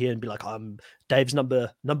going to be here and be like, I'm Dave's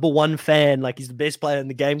number one fan, like he's the best player in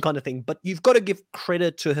the game kind of thing, but you've got to give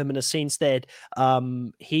credit to him in a sense that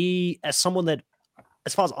he, as someone that,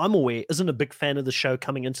 as far as I'm aware, isn't a big fan of the show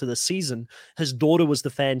coming into the season. His daughter was the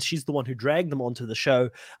fan. She's the one who dragged them onto the show.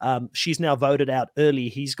 She's now voted out early.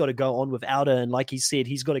 He's got to go on without her. And like he said,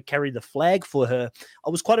 he's got to carry the flag for her. I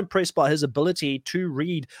was quite impressed by his ability to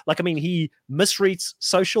read. Like, I mean, he misreads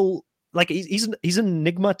social, like he's an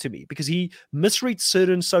enigma to me, because he misreads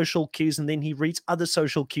certain social cues and then he reads other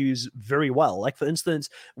social cues very well. Like, for instance,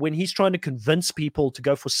 when he's trying to convince people to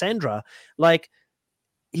go for Sandra, like,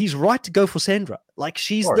 he's right to go for Sandra. Like,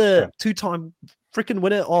 she's the two-time freaking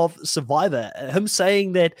winner of Survivor. Him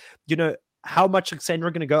saying that, how much is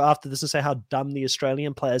Sandra going to go after this and say how dumb the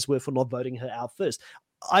Australian players were for not voting her out first.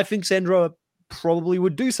 I think Sandra probably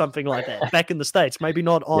would do something like that back in the States. Maybe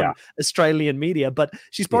not on Australian media, but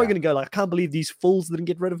she's probably going to go like, I can't believe these fools didn't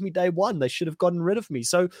get rid of me day one. They should have gotten rid of me.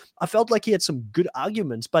 So I felt like he had some good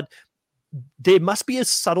arguments, but there must be a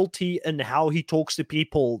subtlety in how he talks to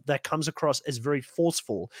people that comes across as very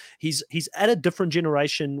forceful. He's at a different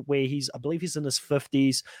generation where I believe he's in his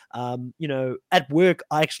 50s. At work,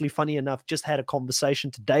 I actually, funny enough, just had a conversation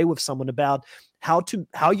today with someone about how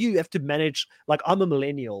you have to manage, like, I'm a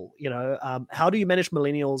millennial, how do you manage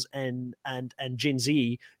millennials and Gen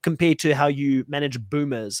Z compared to how you manage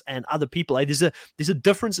boomers and other people? There's a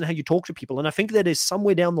difference in how you talk to people. And I think that is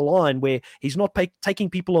somewhere down the line where he's not taking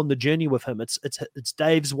people on the journey with him. It's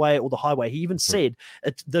Dave's way or the highway. He even said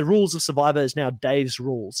the rules of Survivor is now Dave's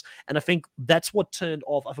rules. And I think that's what turned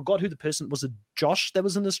off. I forgot who the person was. It Josh that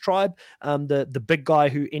was in this tribe? The big guy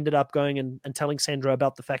who ended up going and telling Sandra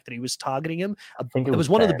about the fact that he was targeting him. I think it was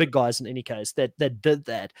one of the big guys in any case that did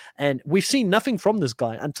that. And we've seen nothing from this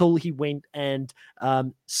guy until he went and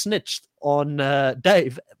snitched on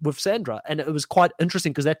Dave with Sandra. And it was quite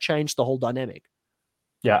interesting because that changed the whole dynamic.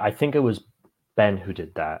 Yeah, I think it was Ben who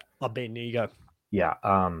did that. Oh, Ben, there you go. Yeah.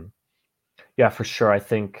 Yeah, for sure. I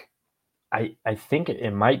think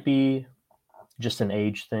it might be just an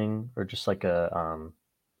age thing, or just like a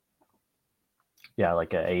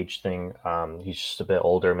like an age thing. He's just a bit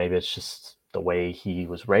older. Maybe it's just the way he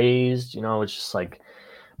was raised, it's just like,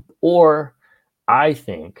 or I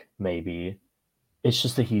think maybe it's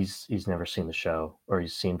just that he's never seen the show, or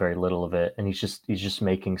he's seen very little of it, and he's just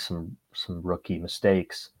making some rookie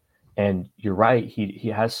mistakes. And you're right, he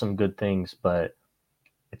has some good things, but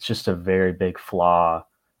it's just a very big flaw.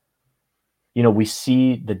 We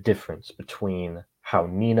see the difference between how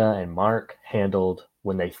Nina and Mark handled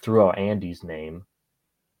when they threw out Andy's name.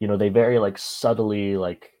 They very like subtly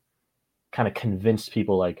like kind of convinced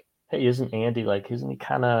people like, hey, isn't Andy isn't he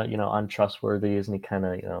kind of, untrustworthy? Isn't he kind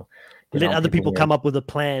of, let other people come up with a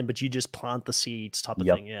plan, but you just plant the seeds type of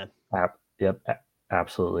thing. Yeah. Yep.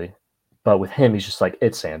 Absolutely. But with him, he's just like,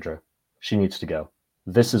 it's Sandra. She needs to go.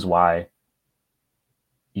 This is why.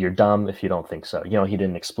 You're dumb if you don't think so. He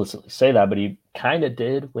didn't explicitly say that, but he kind of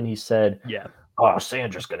did when he said, oh,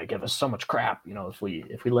 Sandra's going to give us so much crap, if we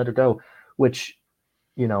let her go, which,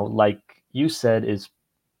 like you said, is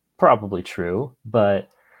probably true, but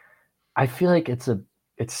I feel like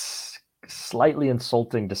it's slightly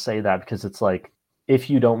insulting to say that, because it's like, if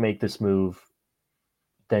you don't make this move,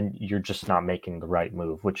 then you're just not making the right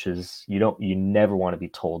move, which is, you never want to be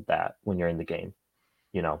told that when you're in the game.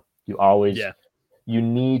 You always, Yeah. you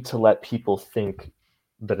need to let people think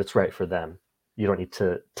that it's right for them. You don't need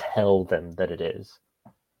to tell them that it is.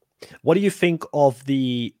 What do you think of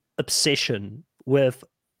the obsession with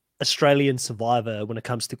Australian Survivor when it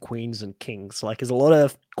comes to queens and kings? Like, there's a lot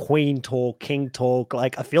of queen talk, king talk.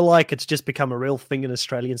 Like, I feel like it's just become a real thing in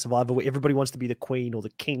Australian Survivor where everybody wants to be the queen or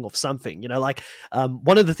the king of something. Like,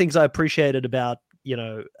 one of the things I appreciated about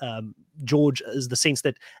George is the sense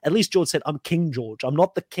that at least George said, I'm King George. I'm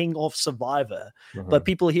not the king of Survivor. But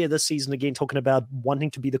people here this season again talking about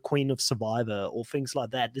wanting to be the queen of Survivor or things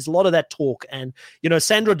like that. There's a lot of that talk. And,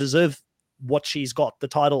 Sandra deserved what she's got, the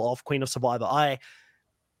title of Queen of Survivor.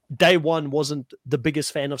 Day one wasn't the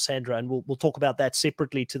biggest fan of Sandra, and we'll talk about that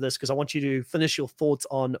separately to this, because I want you to finish your thoughts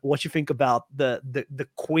on what you think about the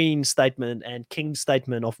queen statement and king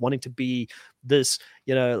statement of wanting to be this,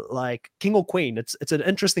 like king or queen. It's an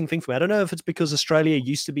interesting thing for me. I don't know if it's because Australia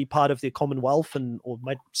used to be part of the Commonwealth or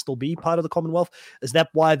might still be part of the Commonwealth. Is that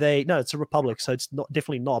why no, it's a republic, so it's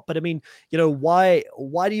definitely not. But I mean, why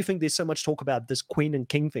do you think there's so much talk about this queen and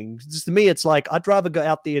king thing? Just to me, it's like, I'd rather go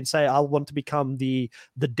out there and say I want to become the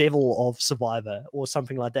devil of Survivor or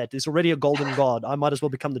something like that. There's already a golden god. I might as well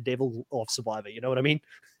become the devil of Survivor. You know what I mean?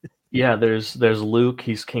 Yeah, there's Luke,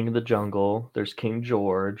 he's king of the jungle. There's King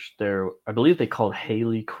George. I believe they called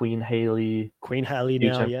Haley Queen Haley. Queen Haley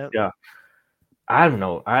now, yeah. Yeah. I don't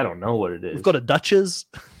know what it is. We've got a Duchess,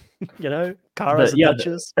 Kara's a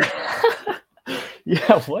Duchess.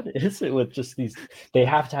 Yeah, what is it with just these? They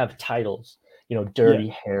have to have titles.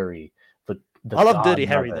 Dirty Harry. I love Dirty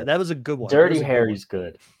Harry though. That was a good one. Dirty Harry's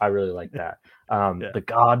good. I really like that. The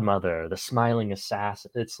Godmother, the Smiling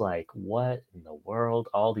Assassin. It's like, what in the world?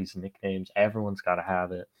 All these nicknames. Everyone's got to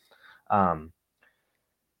have it.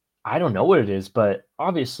 I don't know what it is, but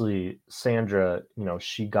obviously Sandra,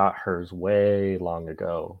 she got hers way long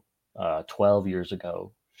ago. 12 years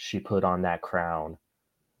ago, she put on that crown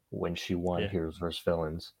when she won Heroes vs.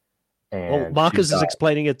 Villains. And Marcus is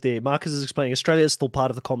explaining it there. Marcus is explaining Australia is still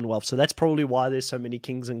part of the Commonwealth, so that's probably why there's so many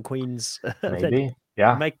kings and queens. Maybe,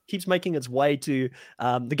 yeah. Keeps making its way to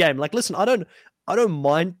the game. Like, listen, I don't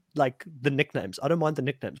mind like the nicknames. I don't mind the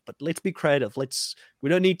nicknames, but let's be creative. We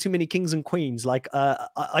don't need too many kings and queens. Like,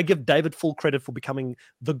 I give David full credit for becoming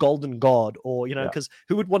the Golden God, or because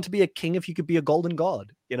who would want to be a king if you could be a Golden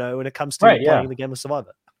God? When it comes to playing the game of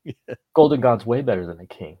Survivor, Golden God's way better than a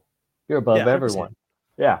king. You're above everyone.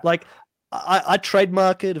 Yeah. Like, I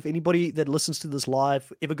trademark it. If anybody that listens to this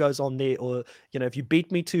live ever goes on there, or, if you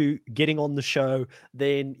beat me to getting on the show,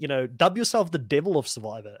 then, dub yourself the devil of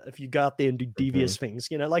Survivor. If you go out there and do devious things,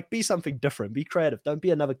 like, be something different, be creative. Don't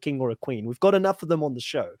be another king or a queen. We've got enough of them on the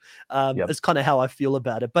show. It's kind of how I feel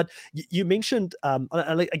about it. But you mentioned,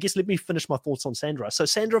 I guess, let me finish my thoughts on Sandra. So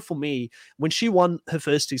Sandra, for me, when she won her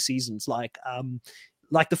first two seasons,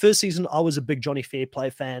 like the first season, I was a big Johnny Fairplay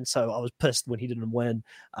fan, so I was pissed when he didn't win.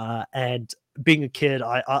 And being a kid,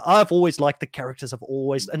 I've always liked the characters.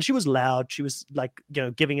 And she was loud. She was like,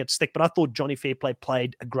 giving it stick. But I thought Johnny Fairplay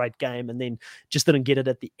played a great game, and then just didn't get it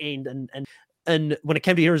at the end. And when it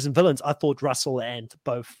came to Heroes and Villains, I thought Russell and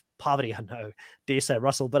both Parvati, I know, dare say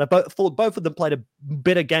Russell, but I thought both of them played a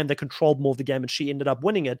better game. They controlled more of the game, and she ended up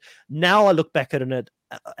winning it. Now I look back at it,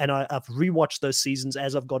 and I've rewatched those seasons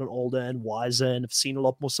as I've gotten older and wiser, and I've seen a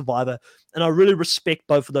lot more Survivor, and I really respect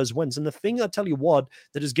both of those wins. And the thing, I tell you what,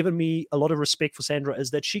 that has given me a lot of respect for Sandra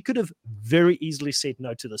is that she could have very easily said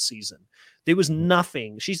no to this season. There was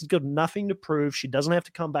nothing. She's got nothing to prove. She doesn't have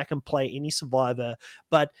to come back and play any Survivor.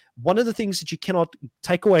 But one of the things that you cannot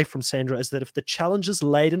take away from Sandra is that if the challenge is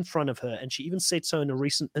laid in front of her, and she even said so in a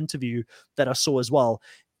recent interview that I saw as well,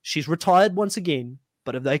 she's retired once again.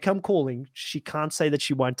 But if they come calling, she can't say that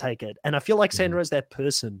she won't take it. And I feel like Sandra is that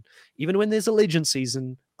person. Even when there's a Legend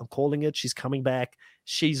season, I'm calling it, she's coming back.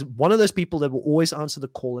 She's one of those people that will always answer the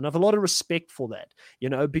call. And I have a lot of respect for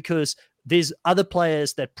that, because there's other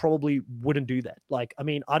players that probably wouldn't do that. Like, I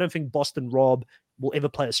mean, I don't think Boston Rob will ever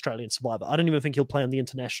play Australian Survivor. I don't even think he'll play on the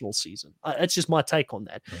international season. It's just my take on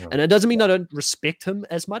that. And it doesn't mean I don't respect him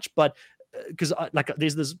as much, but because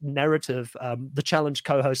there's this narrative, the challenge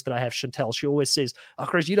co-host that I have, Chantel, she always says, "Oh,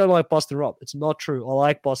 Chris, you don't like Boston Rob." It's not true. I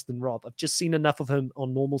like Boston Rob. I've just seen enough of him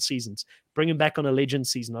on normal seasons. Bring him back on a Legend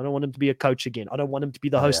season. I don't want him to be a coach again. I don't want him to be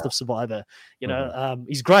the host of Survivor.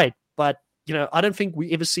 He's great, but I don't think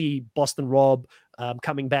we ever see Boston Rob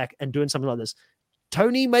coming back and doing something like this.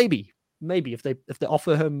 Tony, maybe if they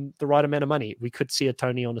offer him the right amount of money, we could see a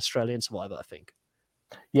Tony on Australian Survivor, I think.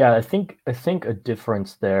 Yeah, I think a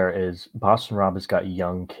difference there is Boston Rob has got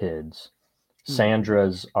young kids. Hmm.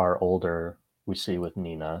 Sandra's are older, we see with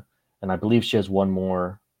Nina, and I believe she has one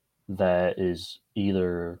more that is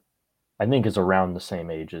either I think is around the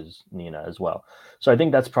same age as Nina as well. So I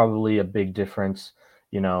think that's probably a big difference.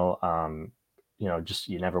 You know, just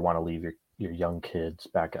you never want to leave your young kids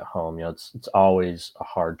back at home. It's always a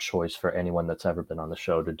hard choice for anyone that's ever been on the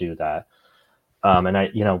show to do that.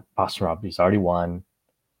 And Boston Rob, he's already won.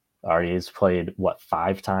 Already has played what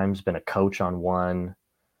 5 times, been a coach on one.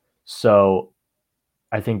 So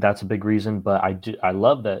I think that's a big reason. But I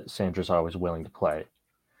love that Sandra's always willing to play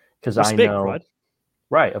because I Respect, know, right?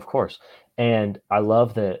 right, of course, and I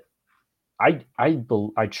love that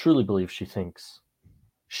I truly believe she thinks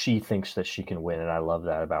that she can win, and I love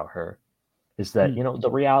that about her. Is that Hmm.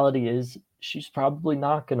 the reality is she's probably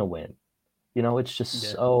not going to win. It's just Yeah.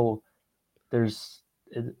 so there's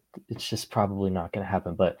it, it's just probably not going to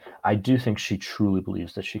happen. But I do think she truly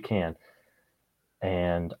believes that she can,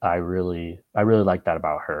 and I really like that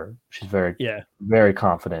about her. She's very Yeah. very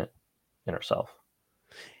confident in herself.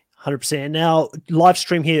 100%. Now, live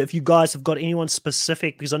stream here, if you guys have got anyone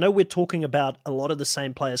specific, because I know we're talking about a lot of the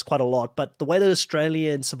same players quite a lot, but the way that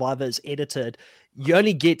Australian Survivor is edited, you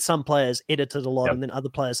only get some players edited a lot, Yep. and then other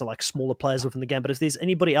players are like smaller players within the game. But if there's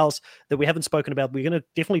anybody else that we haven't spoken about, we're going to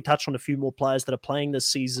definitely touch on a few more players that are playing this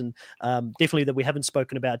season, definitely that we haven't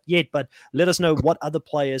spoken about yet. But let us know what other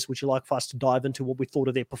players would you like for us to dive into, what we thought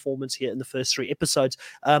of their performance here in the first 3 episodes.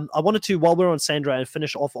 I wanted to, while we're on Sandra, and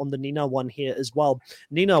finish off on the Nina one here as well.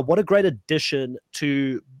 Nina, what a great addition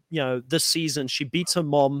to this season. She beats her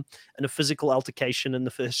mom in a physical altercation in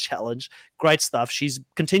the first challenge. Great stuff. She's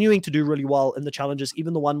continuing to do really well in the challenges,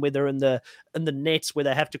 even the one where they're in the nets where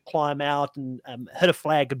they have to climb out and hit a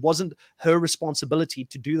flag. It wasn't her responsibility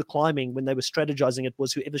to do the climbing when they were strategizing. It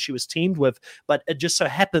was whoever she was teamed with, but it just so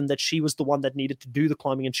happened that she was the one that needed to do the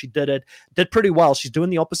climbing, and she did pretty well. She's doing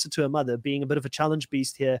the opposite to her mother, being a bit of a challenge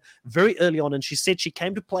beast here very early on, and she said she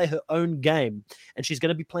came to play her own game, and she's going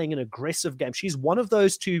to be playing an aggressive game. She's one of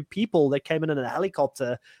those two people that came in a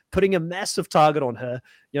helicopter, putting a massive target on her,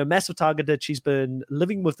 massive target that she's been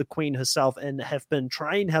living with the queen herself and have been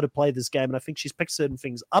trained how to play this game. And I think she's picked certain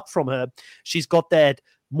things up from her. She's got that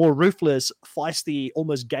more ruthless, feisty,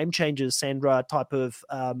 almost game changers Sandra type of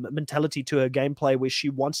mentality to her gameplay, where she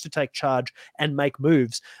wants to take charge and make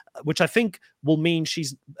moves, which I think will mean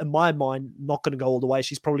she's, in my mind, not going to go all the way.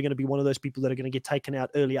 She's probably going to be one of those people that are going to get taken out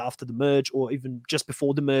early after the merge or even just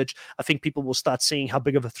before the merge. I think people will start seeing how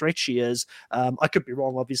big of a threat she is. I could be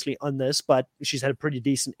wrong, obviously, on this, but she's had a pretty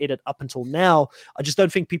decent edit up until now. I just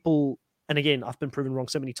don't think people, and again, I've been proven wrong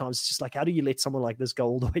so many times. It's just like, how do you let someone like this go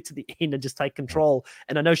all the way to the end and just take control?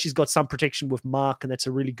 And I know she's got some protection with Mark, and that's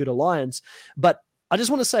a really good alliance. But I just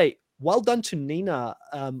want to say, well done to Nina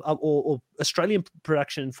or Australian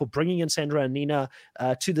production for bringing in Sandra and Nina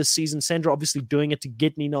to this season. Sandra obviously doing it to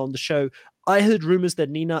get Nina on the show. I heard rumors that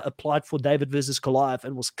Nina applied for David versus Goliath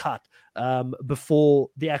and was cut before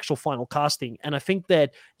the actual final casting. And I think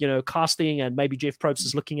that, casting and maybe Jeff Probst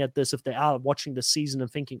is looking at this if they are watching the season and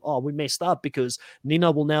thinking, oh, we messed up because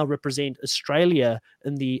Nina will now represent Australia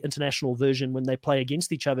in the international version when they play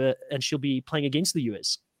against each other, and she'll be playing against the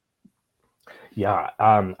US. Yeah,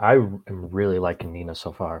 I am really liking Nina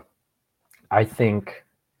so far. I think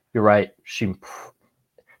you're right.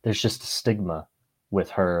 There's just a stigma with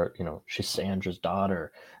her. She's Sandra's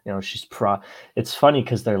daughter. She's It's funny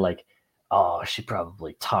because they're like, oh, she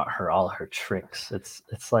probably taught her all her tricks.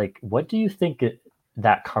 It's like, what do you think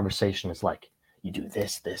that conversation is like? You do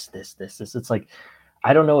this, this, this, this, this. It's like,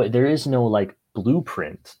 I don't know. There is no like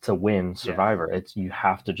blueprint to win Yeah. Survivor. You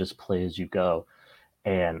have to just play as you go,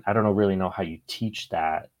 and I don't really know how you teach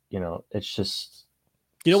that. It's just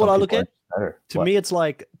You know what some I look people are at? better. To What? me, it's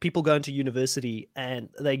like people going to university and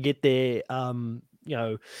they get their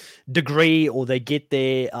degree, or they get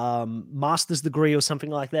their master's degree or something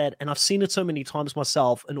like that. And I've seen it so many times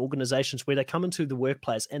myself in organizations where they come into the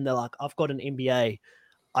workplace and they're like, I've got an MBA,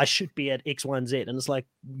 I should be at X, Y, and Z. And it's like,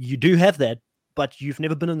 you do have that, but you've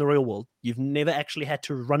never been in the real world. You've never actually had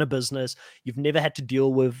to run a business. You've never had to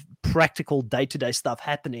deal with practical day-to-day stuff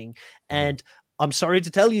happening. Mhm. And I'm sorry to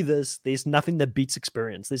tell you this, there's nothing that beats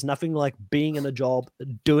experience. There's nothing like being in a job,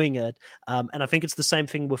 doing it. And I think it's the same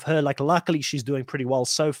thing with her. Like, luckily, she's doing pretty well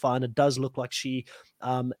so far. And it does look like she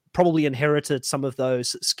probably inherited some of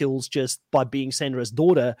those skills just by being Sandra's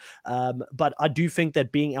daughter. But I do think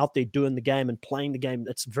that being out there doing the game and playing the game,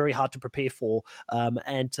 it's very hard to prepare for.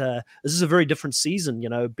 And this is a very different season,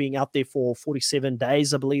 being out there for 47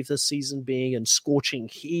 days, I believe this season, being in scorching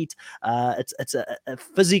heat. It's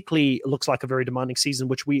physically looks like a very demanding season,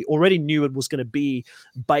 which we already knew it was going to be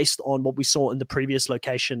based on what we saw in the previous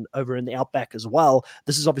location over in the Outback as well.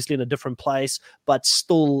 This is obviously in a different place, but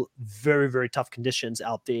still very, very tough conditions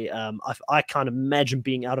out there. I can't imagine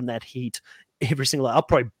being out in that heat every single day. I'll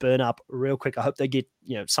probably burn up real quick. I hope they get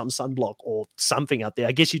some sunblock or something out there.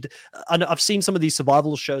 I guess I've seen some of these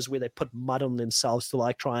survival shows where they put mud on themselves to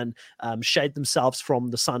like try and shade themselves from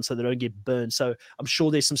the sun so they don't get burned. So I'm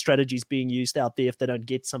sure there's some strategies being used out there if they don't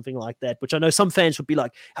get something like that, which I know some fans would be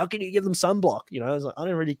like, how can you give them sunblock? I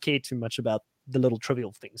don't really care too much about the little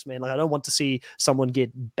trivial things, man. Like I don't want to see someone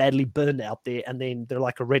get badly burned out there and then they're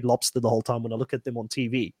like a red lobster the whole time when I look at them on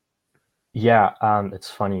TV. Yeah, it's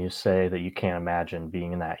funny you say that you can't imagine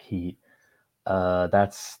being in that heat.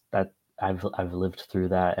 That I've lived through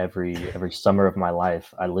that every summer of my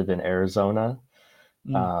life. I live in Arizona.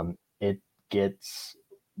 It gets.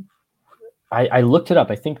 I looked it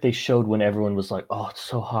up. I think they showed when everyone was like, "Oh, it's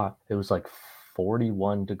so hot." It was like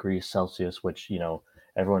 41 degrees Celsius, which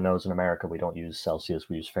everyone knows in America we don't use Celsius,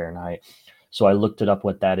 we use Fahrenheit. So I looked it up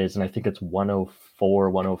what that is, and I think it's 104,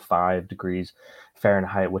 105 degrees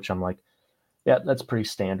Fahrenheit, which I'm like, yeah, that's pretty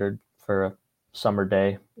standard for a summer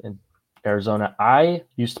day in Arizona. I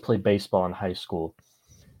used to play baseball in high school.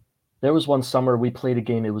 There was one summer we played a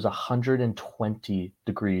game, it was 120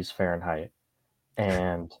 degrees Fahrenheit.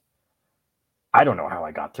 And I don't know how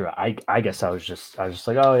I got through it. I guess I was just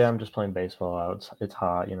like, oh yeah, I'm just playing baseball. It's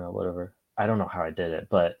hot, whatever. I don't know how I did it,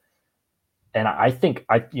 but and I think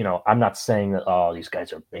I'm not saying that, oh, these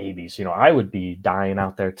guys are babies. I would be dying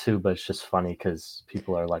out there too, but it's just funny because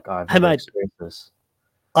people are like, oh, I've never experienced this.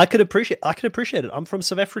 I could appreciate it. I'm from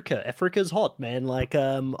South Africa. Africa's hot, man. Like,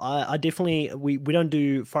 I definitely we don't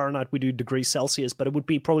do Fahrenheit, we do degrees Celsius, but it would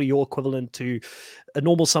be probably your equivalent to a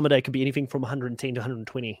normal summer day could be anything from 110 to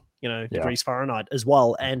 120, degrees Fahrenheit as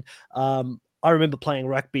well. And I remember playing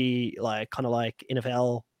rugby, like kind of like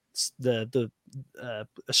NFL, the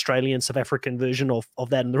Australian South African version of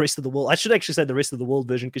that, and the rest of the world. I should actually say the rest of the world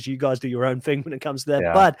version because you guys do your own thing when it comes to that.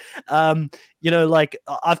 Yeah. But like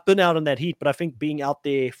I've been out in that heat, but I think being out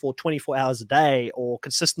there for 24 hours a day or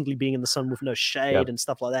consistently being in the sun with no shade and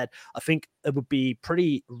stuff like that, I think it would be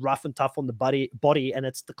pretty rough and tough on the body. And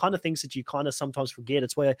it's the kind of things that you kind of sometimes forget.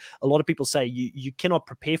 It's where a lot of people say you cannot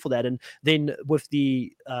prepare for that. And then with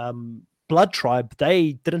the Blood Tribe,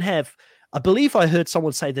 they didn't have. I believe I heard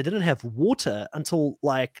someone say they didn't have water until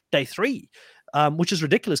like day 3, which is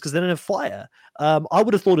ridiculous because they didn't have fire. I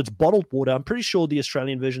would have thought it's bottled water. I'm pretty sure the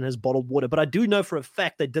Australian version has bottled water, but I do know for a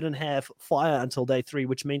fact they didn't have fire until day 3,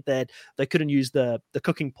 which meant that they couldn't use the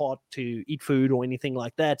cooking pot to eat food or anything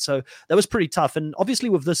like that. So that was pretty tough. And obviously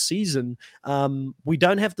with this season, we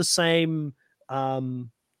don't have the same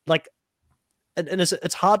like. And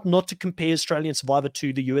it's hard not to compare Australian Survivor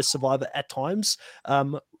to the US Survivor at times.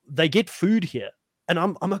 They get food here, and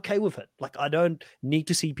I'm okay with it. Like I don't need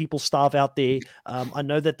to see people starve out there. I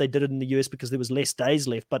know that they did it in the US because there was less days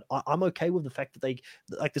left, but I'm okay with the fact that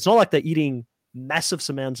it's not like they're eating massive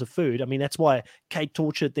amounts of food. I mean, that's why Kate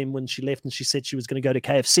tortured them when she left and she said she was going to go to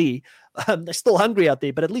KFC. They're still hungry out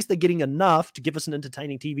there, but at least they're getting enough to give us an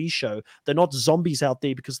entertaining TV show. They're not zombies out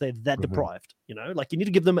there because they're that deprived, like you need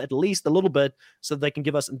to give them at least a little bit so they can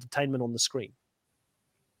give us entertainment on the screen.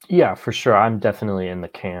 Yeah, for sure. I'm definitely in the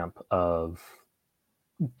camp of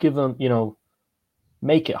give them,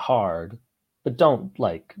 make it hard, but don't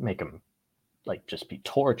like make them like just be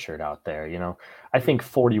tortured out there. I think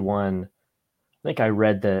 41, I think I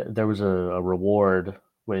read that there was a reward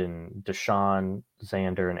when Deshaun,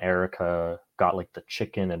 Xander, and Erica got like the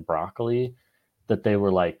chicken and broccoli that they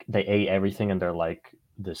were like, they ate everything and they're like,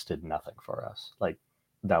 this did nothing for us. Like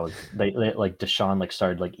that was, they like Deshaun like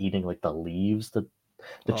started like eating like the leaves that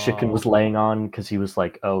the chicken was laying on because he was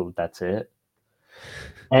like, oh, that's it.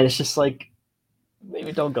 And it's just like,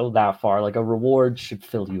 maybe don't go that far. Like a reward should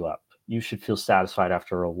fill you up. You should feel satisfied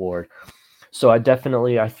after a reward. So I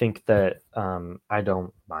think that I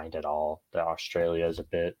don't mind at all that Australia is a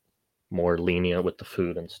bit more lenient with the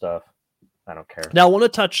food and stuff. I don't care. Now I want to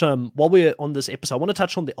touch while we're on this episode, I want to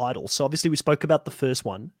touch on the idol. So obviously we spoke about the first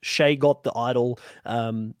one. Shay got the idol.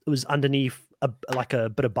 It was underneath like a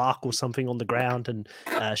bit of bark or something on the ground, and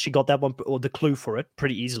she got that one or the clue for it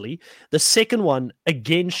pretty easily. The second one,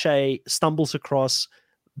 again, Shay stumbles across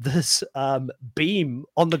this beam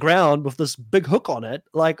on the ground with this big hook on it.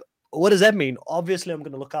 Like, what does that mean? Obviously, I'm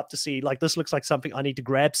going to look up to see, like, this looks like something I need to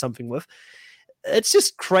grab something with. It's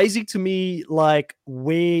just crazy to me, like,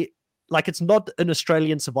 where, like, it's not an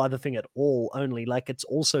Australian Survivor thing at all only. Like, it's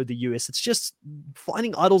also the US. It's just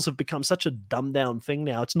finding idols have become such a dumbed down thing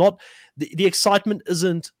now. It's not, the excitement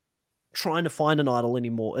isn't trying to find an idol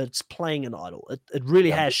anymore. It's playing an idol. It really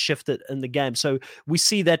Yeah. has shifted in the game. So we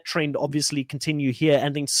see that trend obviously continue here.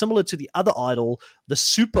 And then similar to the other idol, the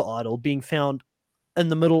super idol being found in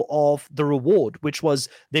the middle of the reward, which was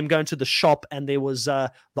them going to the shop and there was the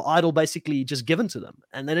idol basically just given to them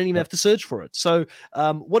and they didn't even Yep. have to search for it. So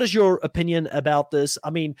what is your opinion about this? I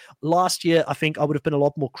mean, last year, I think I would have been a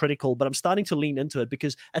lot more critical, but I'm starting to lean into it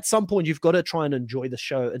because at some point you've got to try and enjoy the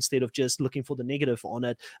show instead of just looking for the negative on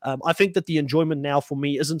it. I think that the enjoyment now for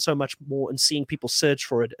me isn't so much more in seeing people search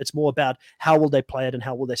for it. It's more about how will they play it and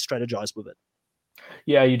how will they strategize with it.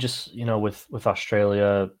 Yeah, you just, with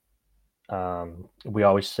Australia, we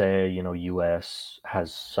always say, US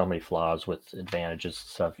has so many flaws with advantages and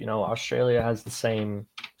stuff. Australia has the same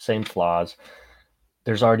flaws.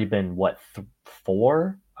 There's already been what,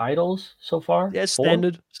 four idols so far? Yeah, Four?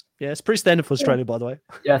 standard. Yeah, it's pretty standard for Yeah. Australia, by the way.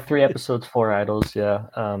 Yeah, 3 episodes, 4 idols. Yeah.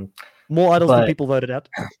 More idols than But people voted out.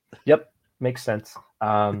 yep, makes sense.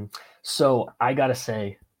 So I gotta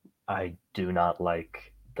say, I do not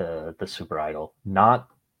like the super idol. Not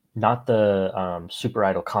the super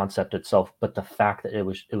idol concept itself, but the fact that it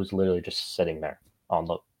was literally just sitting there on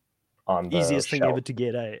the Easiest thing ever shelf. to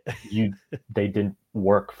get, eh? They didn't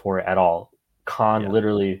work for it at all. Khan Yeah.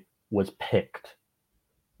 literally was picked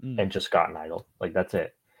Mm. and just got an idol. Like, that's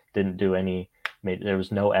it. Didn't do there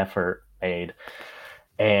was no effort made,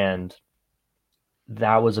 and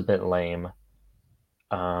that was a bit lame.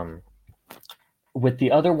 Um, with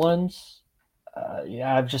the other ones,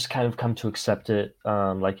 yeah, I've just kind of come to accept it.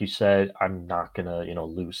 Like you said, I'm not gonna,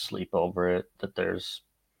 lose sleep over it that there's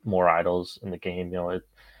more idols in the game.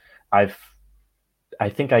 I've, I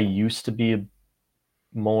think I used to be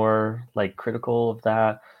more like critical of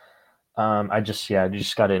that. You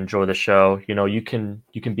just got to enjoy the show. You can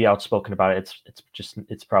be outspoken about it.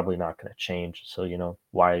 It's probably not going to change. So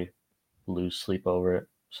why lose sleep over it?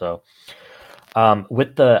 So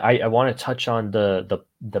with I want to touch on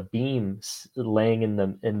the beams laying in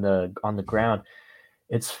the on the ground.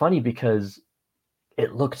 It's funny because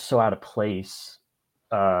it looked so out of place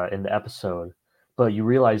in the episode, but you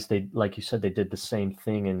realize they, like you said, they did the same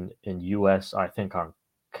thing in US. I think on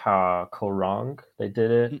Korong they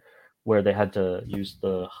did it, Mm. where they had to use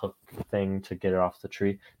the hook thing to get it off the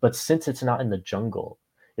tree. But since it's not in the jungle,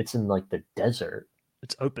 it's in like the desert.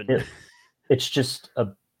 It's open. It it's just a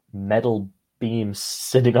metal beam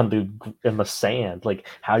sitting on in the sand. Like,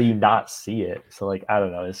 how do you not see it? So, like, I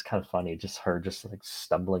don't know. It's kind of funny. Just her just like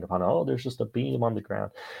stumbling upon. Oh, there's just a beam on the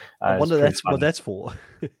ground. I It's wonder pretty that's what funny. that's for.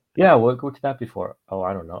 Yeah, what could that be for? Oh,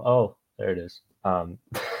 I don't know. Oh, there it is.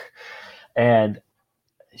 And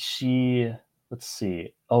she, let's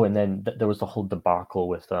see. Oh, and then there was the whole debacle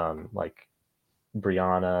with like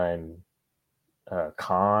Brianna and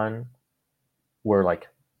Khan were like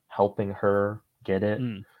helping her get it.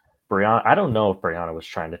 Mm. Brianna, I don't know if Brianna was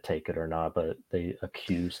trying to take it or not, but they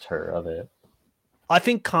accused her of it. I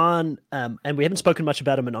think Khan, and we haven't spoken much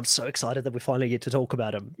about him, and I'm so excited that we finally get to talk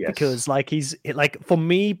about him Yes. because, like, he's like, for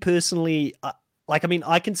me personally, like, I mean,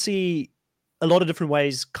 I can see a lot of different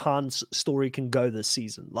ways Khan's story can go this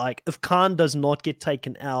season. Like, if Khan does not get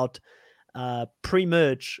taken out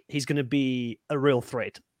pre-merge, he's going to be a real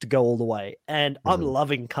threat to go all the way. And I'm Mm-hmm.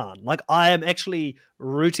 loving Khan. Like, I am actually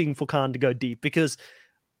rooting for Khan to go deep because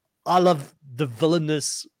I love the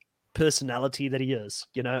villainous personality that he is,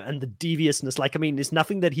 and the deviousness. Like, I mean, there's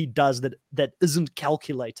nothing that he does that isn't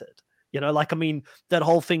calculated. Like, I mean, that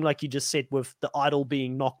whole thing, like you just said, with the idol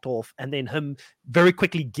being knocked off and then him very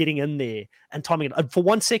quickly getting in there and timing it. And for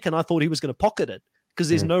 1 second, I thought he was going to pocket it because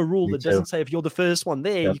there's no rule Me that too. doesn't say if you're the first one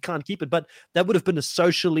there, Yep. you can't keep it. But that would have been a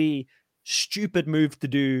socially stupid move to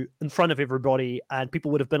do in front of everybody, and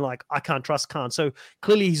people would have been like, I can't trust Khan. So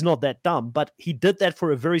clearly he's not that dumb, but he did that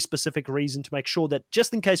for a very specific reason, to make sure that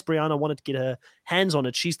just in case Brianna wanted to get her hands on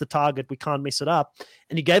it, she's the target, we can't mess it up.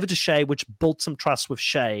 And he gave it to Shay, which built some trust with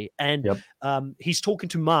Shay. And Yep. he's talking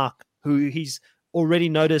to Mark, who he's already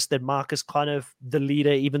noticed that Mark is kind of the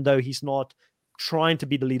leader, even though he's not trying to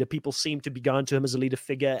be the leader. People seem to be going to him as a leader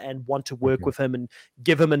figure and want to work Mm-hmm. with him and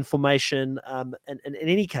give him information. And in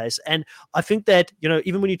any case, and I think that,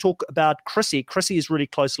 even when you talk about Chrissy is really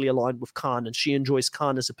closely aligned with Khan, and she enjoys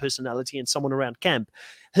Khan as a personality and someone around camp.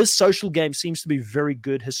 His social game seems to be very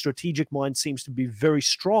good. His strategic mind seems to be very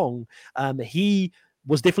strong. He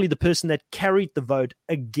was definitely the person that carried the vote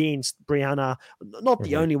against Brianna. Not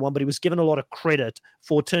the only one, but he was given a lot of credit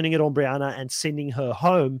for turning it on Brianna and sending her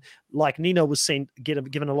home. Like Nina was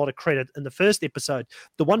given a lot of credit in the first episode.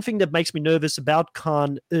 The one thing that makes me nervous about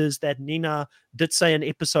Khan is that Nina did say in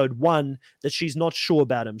episode 1 that she's not sure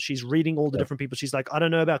about him. She's reading all the different people. She's like, I don't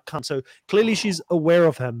know about Khan. So clearly she's aware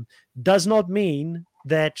of him. Does not mean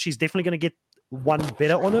that she's definitely going to get one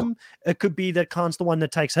better on him. It could be that Khan's the one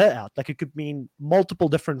that takes her out. Like, it could mean multiple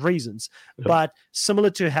different reasons. But similar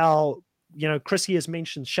to how, Chrissy has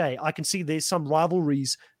mentioned Shay, I can see there's some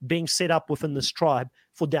rivalries being set up within this tribe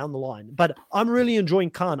for down the line. But I'm really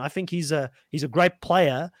enjoying Khan. I think he's a great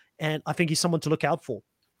player, and I think he's someone to look out for.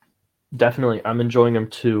 Definitely. I'm enjoying him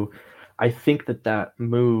too. I think that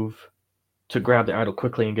move to grab the idol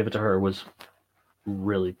quickly and give it to her was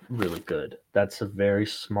really, really good. That's a very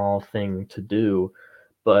small thing to do,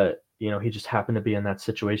 but he just happened to be in that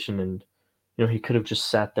situation, and he could have just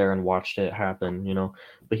sat there and watched it happen,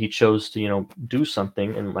 but he chose to do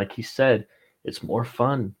something. And like he said, it's more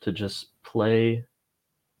fun to just play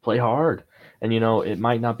hard. And it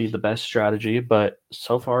might not be the best strategy, but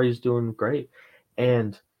so far he's doing great.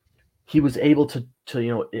 And he was able to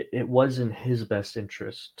it was in his best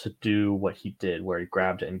interest to do what he did, where he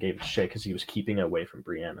grabbed it and gave it to Shay because he was keeping it away from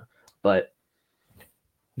Brianna. But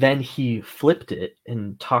then he flipped it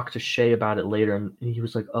and talked to Shay about it later, and he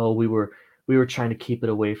was like, "Oh, we were trying to keep it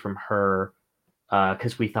away from her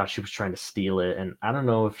because we thought she was trying to steal it." And I don't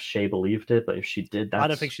know if Shay believed it, but if she did, I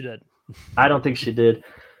don't think she did. I don't think she did.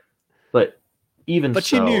 But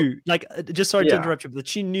she knew, like, just sorry to interrupt you, but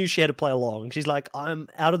she knew she had to play along. She's like, I'm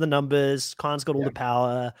out of the numbers. Khan's got all the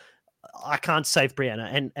power. I can't save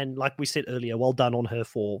Brianna. And like we said earlier, well done on her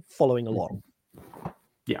for following along.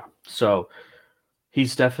 Yeah. So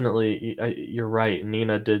he's definitely, you're right.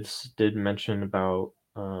 Nina did mention about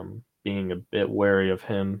being a bit wary of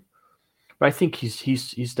him, but I think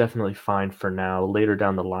he's definitely fine for now. Later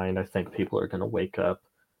down the line, I think people are going to wake up.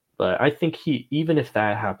 But I think even if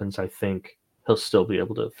that happens, I think he'll still be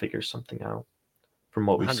able to figure something out from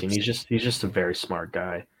what we've 100%. Seen. He's just a very smart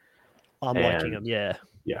guy. I'm liking him. Yeah.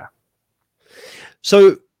 Yeah.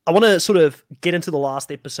 So I want to sort of get into the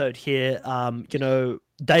last episode here.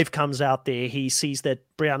 Dave comes out there. He sees that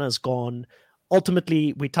Brianna's gone.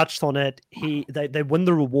 Ultimately, we touched on it. They win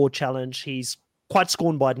the reward challenge. He's quite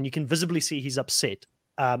scorned by it, and you can visibly see he's upset.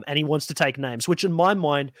 And he wants to take names, which in my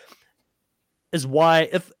mind is why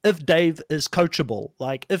if Dave is coachable,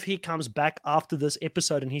 like if he comes back after this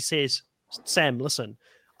episode and he says, Sam, listen,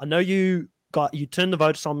 I know you turned the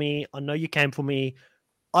votes on me. I know you came for me.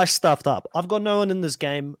 I stuffed up. I've got no one in this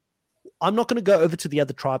game. I'm not going to go over to the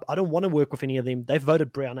other tribe. I don't want to work with any of them. They've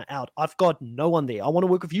voted Brianna out. I've got no one there. I want to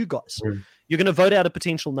work with you guys. You're going to vote out a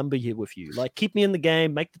potential number here with you. Like, keep me in the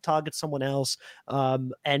game, make the target someone else,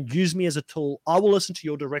 and use me as a tool. I will listen to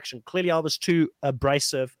your direction. Clearly, I was too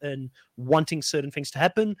abrasive in wanting certain things to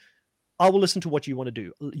happen. I will listen to what you want to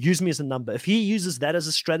do. Use me as a number. If he uses that as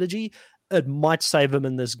a strategy, it might save him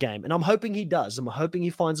in this game. And I'm hoping he does. I'm hoping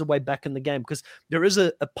he finds a way back in the game, because there is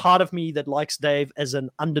a part of me that likes Dave as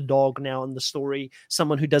an underdog now in the story,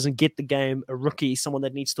 someone who doesn't get the game, a rookie, someone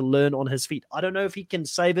that needs to learn on his feet. I don't know if he can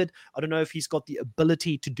save it. I don't know if he's got the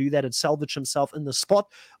ability to do that and salvage himself in the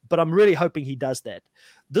spot, but I'm really hoping he does that.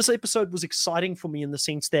 This episode was exciting for me in the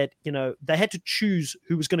sense that, they had to choose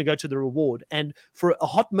who was going to go to the reward. And for a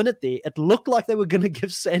hot minute there, it looked like they were going to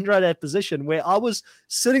give Sandra that position, where I was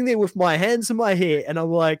sitting there with my hands in my hair and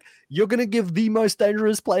I'm like, you're going to give the most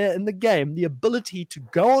dangerous player in the game the ability to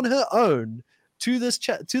go on her own to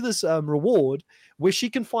this reward where she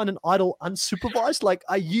can find an idol unsupervised? Like,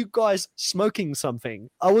 are you guys smoking something?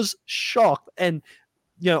 I was shocked. And,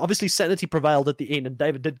 obviously sanity prevailed at the end and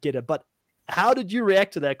David did get it, but how did you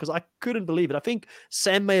react to that? Because I couldn't believe it. I think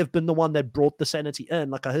Sam may have been the one that brought the sanity in.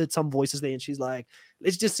 Like, I heard some voices there and she's like,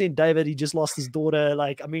 let's just send David. He just lost his daughter.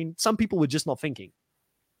 Like, I mean, some people were just not thinking.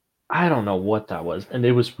 I don't know what that was. And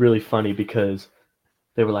it was really funny because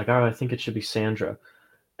they were like, oh, I think it should be Sandra.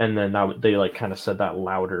 And then they like kind of said that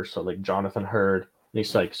louder. So like Jonathan heard and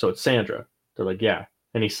he's like, so it's Sandra. They're like, yeah.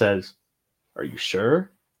 And he says, are you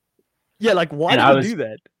sure? Yeah, like, why did he do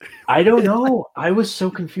that? I don't know. I was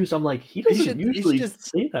so confused. I'm like, he doesn't usually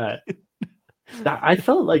say that. I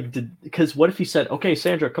felt like, because what if he said, okay,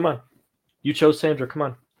 Sandra, come on. You chose Sandra, come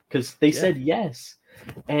on. Because they said yes.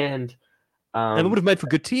 And it would have made for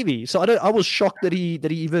good TV. So I was shocked that he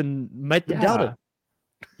even made them doubt it.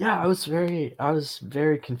 Yeah, I was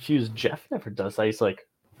very confused. Jeff never does that. He's like,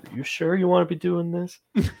 are you sure you want to be doing this?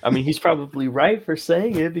 I mean, he's probably right for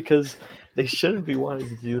saying it because they shouldn't be wanting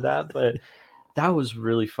to do that, but that was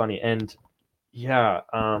really funny. And yeah,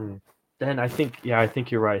 then I think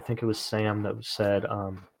you're right. I think it was Sam that said,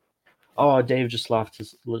 "Oh, Dave just lost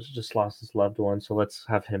his loved one, so let's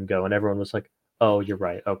have him go." And everyone was like, "Oh, you're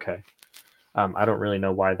right. Okay." I don't really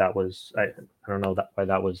know why that was. I don't know why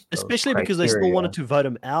that was the Especially because they still wanted criteria. to vote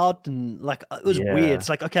him out, and like it was weird. Yeah, It's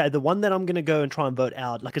like, okay, the one that I'm gonna go and try and vote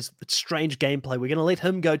out, like it's strange gameplay. We're gonna let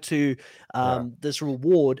him go to yeah, this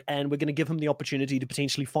reward, and we're gonna give him the opportunity to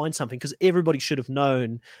potentially find something because everybody should have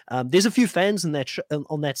known. There's a few fans in that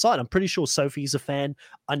on that side. I'm pretty sure Sophie's a fan.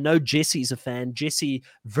 I know Jesse's a fan. Jesse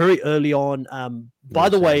very early on. By yeah.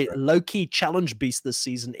 the way, Sandra. low key challenge beast this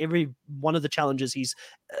season. Every one of the challenges he's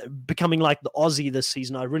becoming like the Aussie this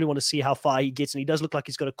season. I really want to see how far he gets, and he does look like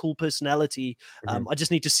he's got a cool personality. Hmm. I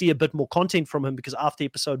just need to see a bit more content from him because after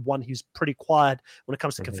episode 1, he's pretty quiet when it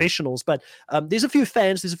comes to Hmm. confessionals. But there's a few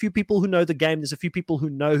fans, there's a few people who know the game, there's a few people who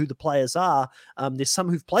know who the players are. There's some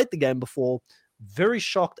who've played the game before. Very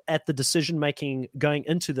shocked at the decision making going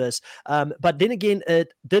into this. But then again,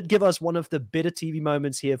 it did give us one of the better TV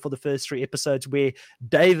moments here for the first 3 episodes where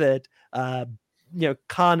David,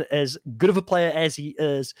 Khan, as good of a player as he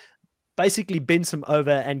is, basically bends him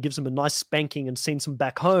over and gives him a nice spanking and sends him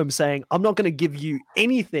back home saying, I'm not going to give you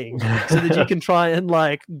anything so that you can try and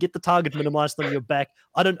like get the target minimized on your back.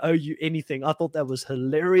 I don't owe you anything. I thought that was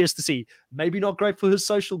hilarious to see. Maybe not great for his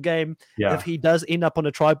social game if Yeah, he does end up on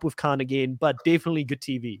a tribe with Khan again, but definitely good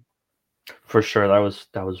TV. for sure. That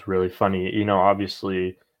was really funny.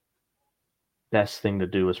 Obviously, best thing to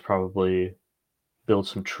do is probably build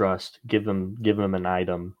some trust. Give them an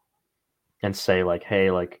item and say like, hey,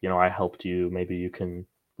 like I helped you. Maybe you can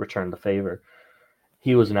return the favor.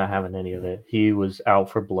 He was not having any of it. He was out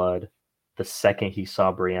for blood. The second he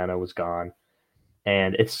saw Brianna was gone,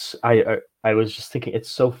 and I was just thinking it's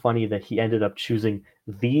so funny that he ended up choosing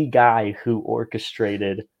the guy who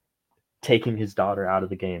orchestrated taking his daughter out of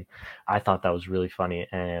the game. I thought that was really funny,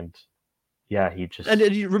 and yeah, he And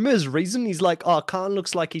just you remember his reason? He's like, oh, Khan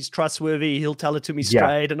looks like he's trustworthy. He'll tell it to me yeah,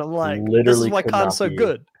 straight. And I'm like, this is literally why could Khan's not so be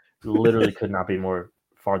good. literally could not be more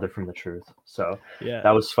farther from the truth. So Yeah.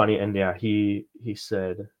 that was funny, and yeah, he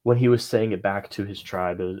said when he was saying it back to his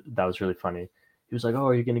tribe, that was really funny. He was like, "Oh,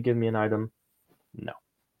 are you gonna give me an item?" No,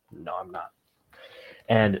 no, I'm not.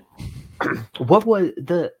 And what was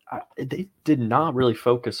they did not really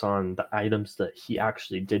focus on the items that he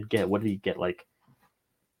actually did get. What did he get? Like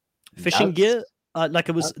Fishing gear. nuts? Like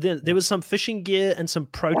it was Nuts? there was some fishing gear and some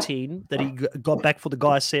protein that he got back for the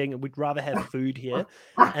guy saying we'd rather have food here,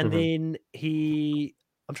 and Hmm. then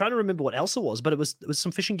I'm trying to remember what else it was, but it was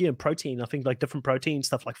some fishing gear and protein. I think like different protein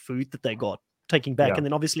stuff like food that they got taking back, Yeah. and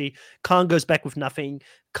then obviously Khan goes back with nothing.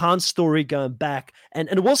 Khan's story going back, and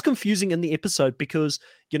it was confusing in the episode because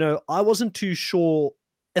I wasn't too sure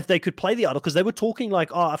if they could play the idol because they were talking like,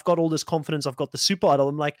 oh, I've got all this confidence, I've got the super idol.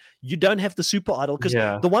 I'm like, you don't have the super idol because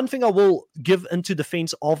Yeah. the one thing I will give into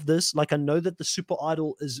defense of this, like I know that the super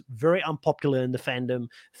idol is very unpopular in the fandom.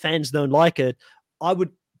 Fans don't like it. I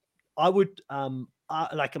would I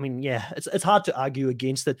mean, yeah, it's hard to argue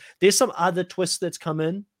against it. There's some other twists that's come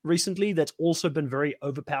in recently that's also been very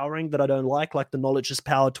overpowering that I don't like the knowledge is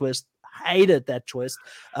power twist. Hated that twist.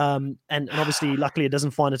 And obviously, luckily, it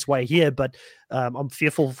doesn't find its way here. But I'm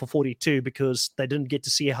fearful for 42 because they didn't get to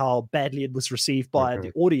see how badly it was received by Hmm.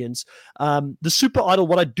 the audience. The Super Idol,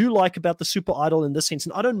 what I do like about the Super Idol in this sense,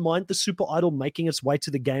 and I don't mind the Super Idol making its way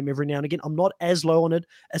to the game every now and again. I'm not as low on it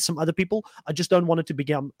as some other people. I just don't want it to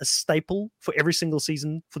become a staple for every single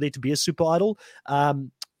season for there to be a Super Idol.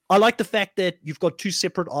 I like the fact that you've got 2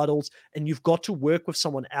 separate idols and you've got to work with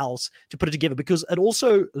someone else to put it together because it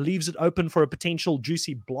also leaves it open for a potential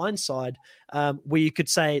juicy blindside where you could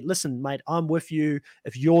say, listen, mate, I'm with you.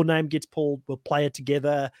 If your name gets pulled, we'll play it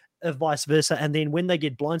together, vice versa. And then when they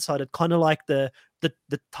get blindsided, kind of like the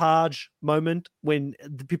Taj moment when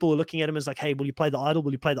the people are looking at him as like, hey, will you play the idol?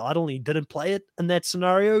 Will you play the idol? And he didn't play it in that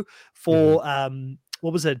scenario Hmm. for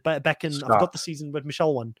what was it back in I forgot Scott. the season with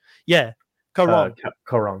Michelle won. Yeah, Karong.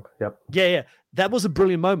 Korong. Yep. Yeah, yeah. That was a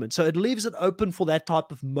brilliant moment. So it leaves it open for that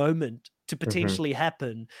type of moment to Hmm. potentially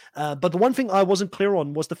happen. But the one thing I wasn't clear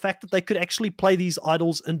on was the fact that they could actually play these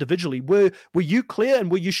idols individually. Were you clear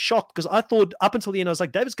and were you shocked? Because I thought up until the end, I was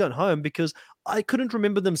like, David's going home because I couldn't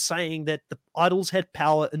remember them saying that the idols had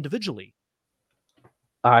power individually.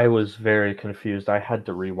 I was very confused. I had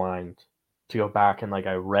to rewind to go back and like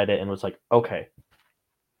I read it and was like, okay,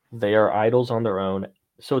 they are idols on their own.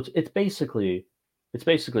 So it's basically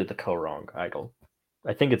the Korong idol.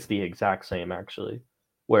 I think it's the exact same actually,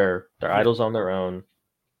 where they're Yeah, idols on their own,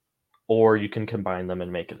 or you can combine them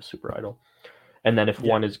and make it a super idol. And then if yeah.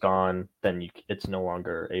 one is gone, then it's no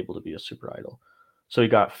longer able to be a super idol. So you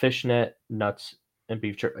got fishnet, nuts, and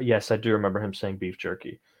beef jerky. Yes, I do remember him saying beef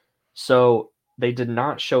jerky. So they did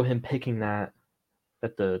not show him picking that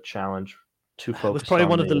at the challenge. Too It was focused probably on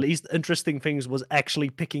one of the the least interesting things was actually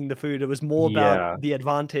picking the food. It was more about yeah, the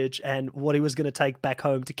advantage and what he was going to take back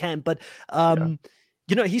home to camp. But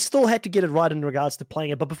yeah. he still had to get it right in regards to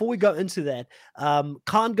playing it. But before we go into that,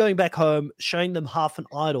 Khan going back home, showing them half an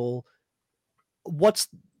idol, what's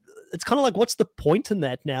it's kind of like, what's the point in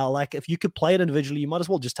that now? Like, if you could play it individually, you might as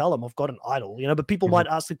well just tell them I've got an idol, but people Mhm, might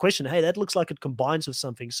ask the question, hey, that looks like it combines with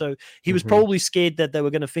something. So he was mhm, probably scared that they were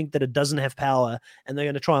going to think that it doesn't have power and they're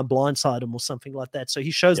going to try and blindside him or something like that. So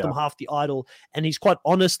he shows them yeah. half the idol and he's quite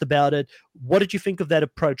honest about it. What did you think of that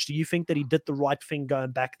approach? Do you think that he did the right thing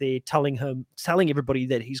going back there, telling everybody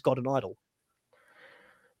that he's got an idol?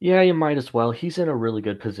 Yeah, you might as well. He's in a really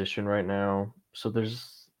good position right now. So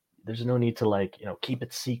there's no need to like, keep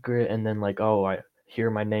it secret and then like, oh, I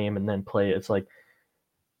hear my name and then play it. It's like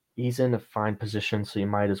he's in a fine position, so you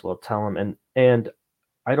might as well tell him. And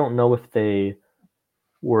I don't know if they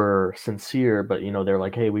were sincere, but they're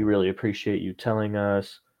like, hey, we really appreciate you telling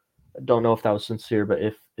us. I don't know if that was sincere, but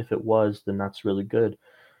if it was, then that's really good.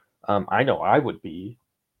 I know I would be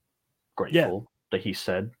Yeah. grateful that he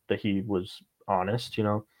said that he was honest.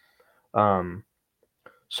 Um,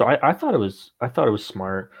 So I thought it was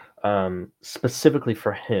smart, specifically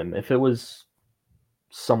for him. If it was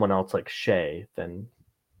someone else like Shay, then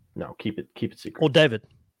no, keep it secret. Or David,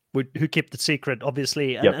 who kept it secret,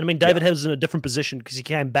 obviously. And, Yep. and I mean, Yeah. David was in a different position because he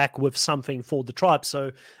came back with something for the tribe.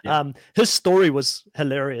 So Yeah. his story was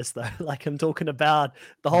hilarious, though. Like him talking about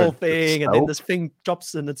the whole The thing, and then soap. this thing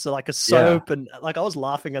drops and it's like a Yeah. soap, and like I was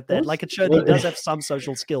laughing at that. What was Like it showed he what? does have some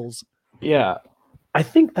social skills. Yeah. I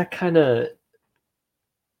think that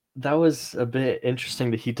was a bit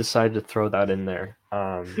interesting that he decided to throw that in there.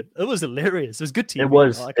 It was hilarious. It was good It TV.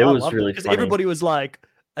 was Like it I was loved it really because funny. everybody was like,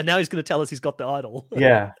 and now he's going to tell us he's got the idol.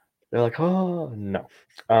 Yeah. They're like, oh no.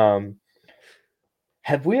 Um,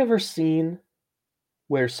 have we ever seen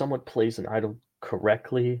where someone plays an idol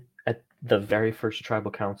correctly at the very first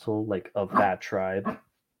tribal council, like of that tribe?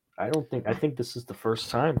 I think this is the first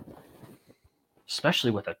time,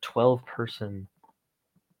 especially with a 12-person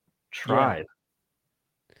Yeah. tribe.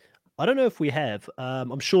 I don't know if we have.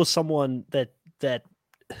 I'm sure someone that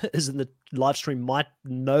is in the live stream might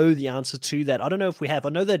know the answer to that. I don't know if we have. I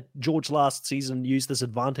know that George last season used this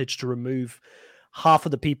advantage to remove half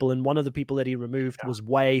of the people, and one of the people that he removed was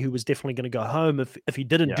Way, who was definitely going to go home if he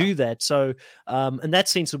didn't Yeah. do that. So, in that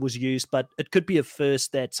sense, it was used, but it could be a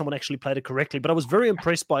first that someone actually played it correctly. But I was very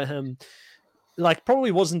impressed by him. Like,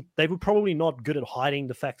 probably wasn't, they were probably not good at hiding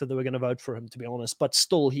the fact that they were going to vote for him, to be honest, but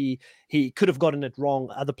still he could have gotten it wrong.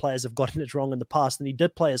 Other players have gotten it wrong in the past, and he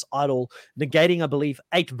did play as idol, negating, I believe,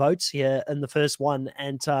 8 votes here in the first one.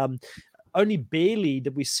 And only barely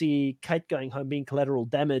did we see Kate going home being collateral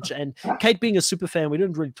damage. And Kate being a super fan, we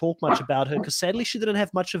didn't really talk much about her because sadly she didn't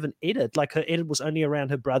have much of an edit. Like, her edit was only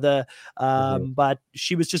around her brother, Mhm. but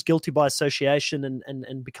she was just guilty by association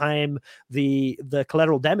and became the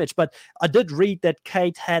collateral damage. But I did read that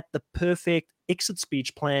Kate had the perfect exit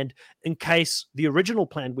speech planned in case the original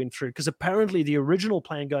plan went through, because apparently the original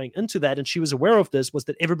plan going into that, and she was aware of this, was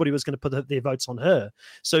that everybody was going to put their votes on her.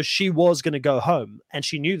 So she was going to go home, and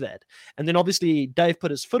she knew that. And then obviously Dave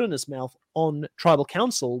put his foot in his mouth on tribal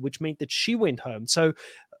council, which meant that she went home. So,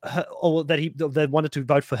 or that they wanted to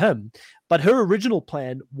vote for him. But her original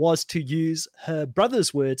plan was to use her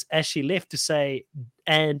brother's words as she left to say,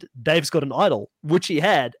 and Dave's got an idol, which he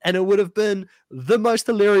had. And it would have been the most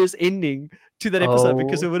hilarious ending to that episode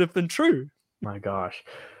because it Oh would have been true. my gosh.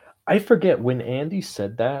 I forget when Andy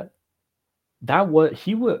said that. That what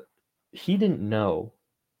he didn't know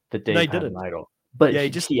that No, he Dave had an didn't. idol, but Yeah, he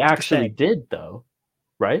just he took a actually stab. did though,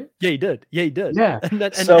 right? Yeah, he did. Yeah, he did. Yeah. And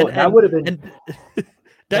that, and and So that and would have been and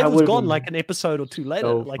Dave that was would have gone like been an episode or two later.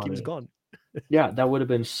 so Like, he was funny. gone. Yeah, that would have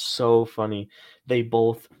been so funny. They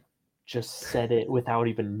both just said it without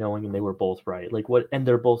even knowing, and they were both right. Like what? And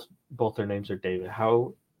they're both their names are David.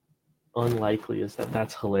 How unlikely is that?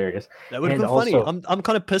 That's hilarious. That would have And been funny. also, I'm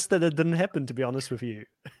kind of pissed that it didn't happen, to be honest with you.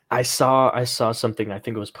 I saw something. I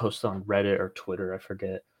think it was posted on Reddit or Twitter. I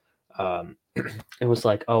forget. It was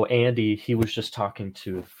like, oh, Andy, he was just talking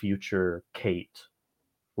to future Kate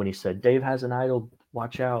when he said Dave has an idol.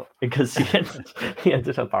 Watch out, because he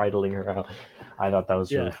ended up idling her out. I thought that was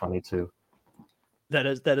really Yeah, funny too. that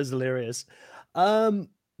is hilarious.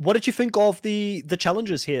 What did you think of the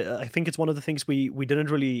challenges here? I think it's one of the things we didn't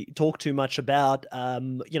really talk too much about.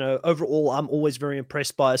 Overall, I'm always very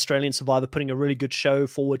impressed by Australian Survivor putting a really good show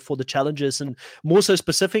forward for the challenges, and more so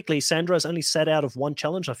specifically, Sandra's only sat out of one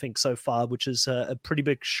challenge, I think, so far, which is a pretty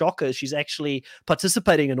big shocker. She's actually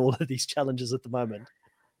participating in all of these challenges at the moment.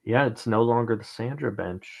 Yeah, it's no longer the Sandra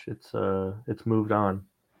bench. It's moved on.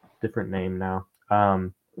 Different name now.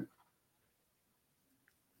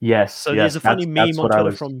 Yes, So there's yes, a funny meme that's on what I Twitter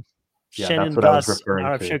was. from Yeah, that's Shannon what I was Gus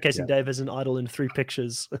referring to. showcasing Yeah, Dave as an idol in 3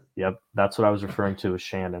 pictures. yep, that's what I was referring to as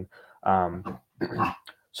Shannon. Um,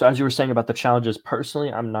 so as you were saying about the challenges,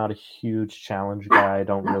 personally, I'm not a huge challenge guy. I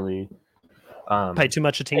don't really Pay um, too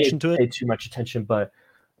much attention to it. pay too much attention, but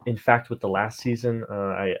in fact, with the last season,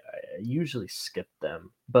 I usually skip them.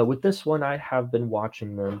 But with this one, I have been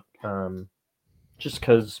watching them just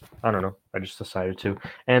because I don't know. I just decided to,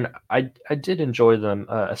 and I did enjoy them.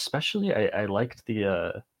 Especially, I liked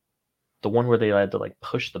the one where they had to like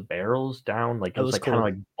push the barrels down, like it That was was like kind of cool.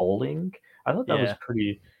 like bowling. I thought that was Yeah.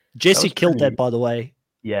 pretty. That Jesse was killed that, pretty. by the way.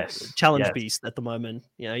 Yes, Challenge yes, beast at the moment.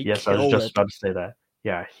 He yes. I was killed just it. about to say that.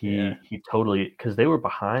 Yeah, Yeah. he totally because they were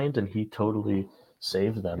behind and he totally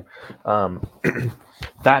saved them. Um,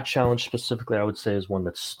 that challenge specifically, I would say, is one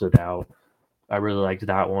that stood out. I really liked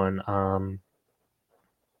that one.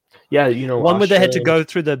 Yeah, The one where they had to Australian. go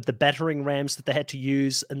through the battering rams that they had to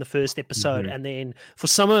use in the first episode, Mhm. and then for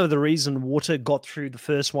some other reason, water got through the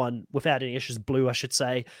first one without any issues, blue, I should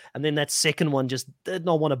say, and then that second one just did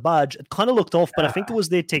not want to budge. It kind of looked off, but I think it was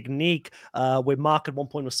their technique where Mark at one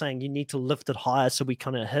point was saying you need to lift it higher, so we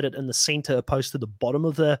kind of hit it in the center opposed to the bottom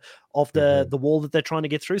of Mhm. the wall that they're trying to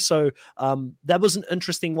get through. So that was an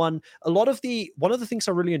interesting one. One of the things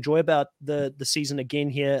I really enjoy about the season again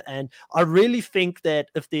here, and I really think that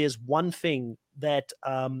if there's one thing that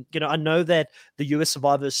I know that the US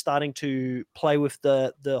Survivor is starting to play with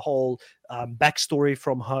the whole backstory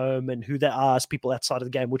from home and who they are as people outside of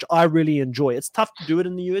the game, which I really enjoy. It's tough to do it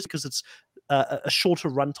in the US because it's a shorter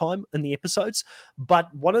runtime in the episodes.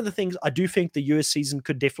 But one of the things I do think the US season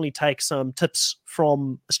could definitely take some tips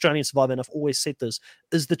from Australian Survivor, and I've always said this,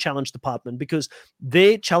 is the challenge department, because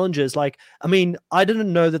their challenges, like, I mean, I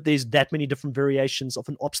didn't know that there's that many different variations of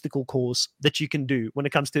an obstacle course that you can do when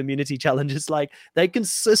it comes to immunity challenges. Like, they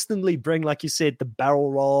consistently bring, like you said, the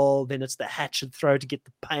barrel roll, then it's the hatchet throw to get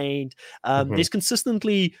the paint. Mhm. There's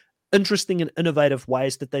consistently interesting and innovative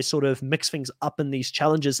ways that they sort of mix things up in these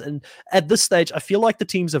challenges. And at this stage, I feel like the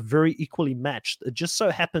teams are very equally matched. It just so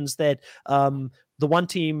happens that the one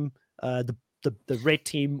team, the red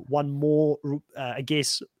team won more, I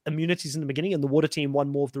guess, immunities in the beginning, and the water team won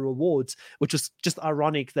more of the rewards, which is just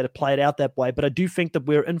ironic that it played out that way. But I do think that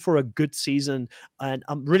we're in for a good season, and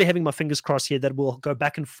I'm really having my fingers crossed here that we'll go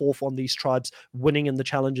back and forth on these tribes winning in the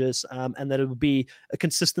challenges, and that it will be a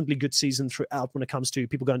consistently good season throughout when it comes to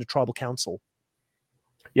people going to tribal council.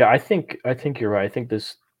 Yeah, I think you're right. I think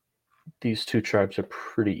these two tribes are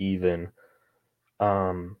pretty even.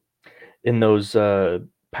 Um, in those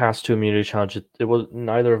past two immunity challenges, it was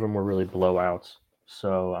neither of them were really blowouts.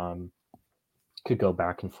 So could go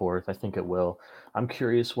back and forth. I think it will. I'm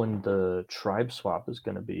curious when the tribe swap is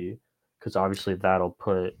going to be, because obviously that'll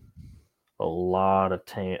put a lot of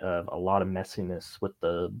messiness with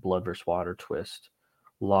the blood versus water twist.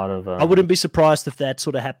 A lot of I wouldn't be surprised if that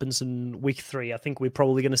sort of happens in week 3. I think we're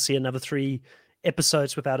probably going to see another 3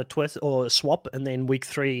 episodes without a twist or a swap, and then week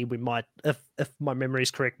 3 we might, if my memory is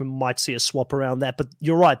correct, we might see a swap around that. But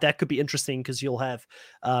you're right, that could be interesting because you'll have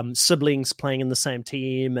siblings playing in the same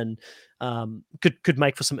team, and could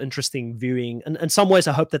make for some interesting viewing. And in some ways,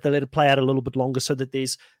 I hope that they let it play out a little bit longer so that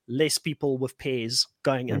there's less people with pairs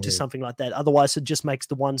going into Mhm. something like that. Otherwise, it just makes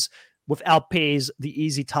the ones without pairs the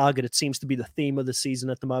easy target. It seems to be the theme of the season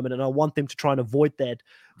at the moment, and I want them to try and avoid that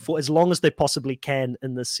for as long as they possibly can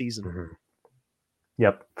in this season. Mhm.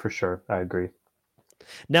 Yep, for sure. I agree.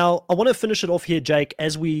 Now, I want to finish it off here, Jake,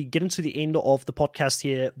 as we get into the end of the podcast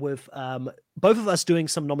here with both of us doing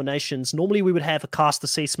some nominations. Normally, we would have a cast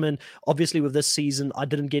assessment. Obviously, with this season, I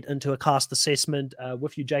didn't get into a cast assessment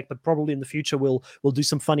with you, Jake, but probably in the future we'll do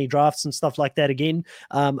some funny drafts and stuff like that again.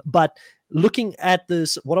 But looking at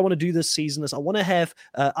this, what I want to do this season is I want to have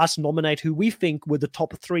us nominate who we think were the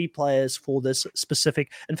top 3 players for this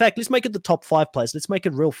specific. In fact, let's make it the top 5 players. Let's make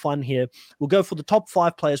it real fun here. We'll go for the top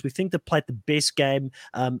 5 players we think that played the best game.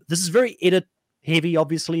 This is very edit heavy,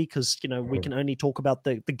 obviously, because we Mhm. can only talk about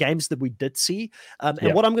the games that we did see. And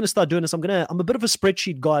Yeah. what I'm going to start doing is I'm a bit of a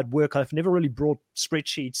spreadsheet guy at work. I've never really brought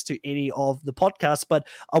spreadsheets to any of the podcasts, but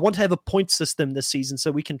I want to have a point system this season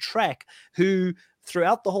so we can track who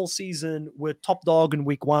throughout the whole season were top dog in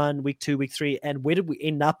week 1, week 2, week 3, and where did we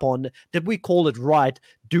end up on? Did we call it right?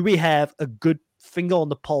 Do we have a good finger on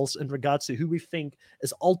the pulse in regards to who we think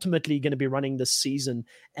is ultimately going to be running this season?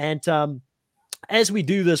 And as we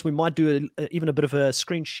do this, we might do even a bit of a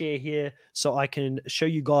screen share here so I can show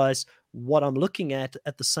you guys what I'm looking at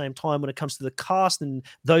the same time when it comes to the cast, and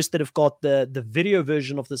those that have got the video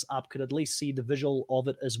version of this up could at least see the visual of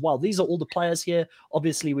it as well. These are all the players here.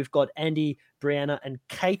 Obviously, we've got Andy, Brianna, and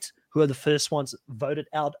Kate, who are the first ones voted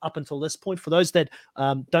out up until this point. For those that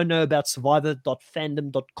don't know about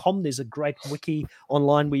survivor.fandom.com, there's a great wiki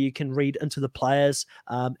online where you can read into the players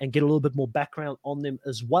and get a little bit more background on them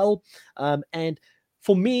as well. And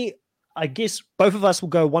for me, I guess both of us will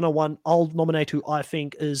go one-on-one. I'll nominate who I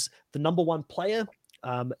think is the number one player.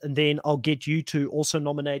 And then I'll get you to also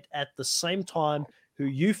nominate at the same time who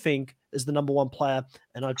you think is the number one player.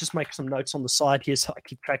 And I'll just make some notes on the side here so I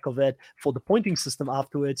keep track of that for the pointing system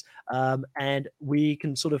afterwards. And we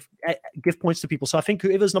can sort of give points to people. So I think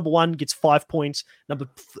whoever's number one gets 5 points, number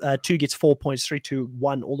two gets 4 points, 3, 2,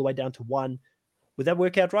 1, all the way down to 1. Would that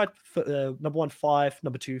work out right? Number one, 5,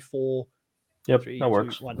 number 2, 4. Yep, 3, that 2,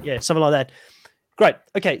 works. 1. Yeah, something like that. Great.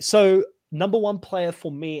 Okay, so number one player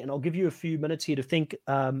for me, and I'll give you a few minutes here to think.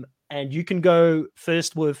 And you can go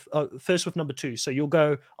first with number 2. So I'll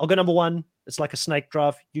go number 1. It's like a snake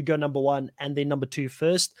draft. You go number 1 and then number 2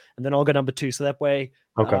 first, and then I'll go number 2. So that way,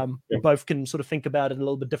 we both can sort of think about it a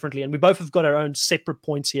little bit differently. And we both have got our own separate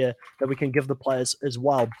points here that we can give the players as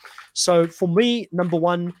well. So for me, number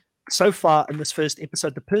 1 so far in this first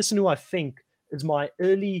episode, the person who I think is my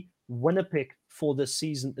early winner pick for this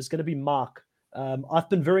season is going to be Mark. I've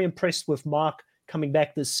been very impressed with Mark coming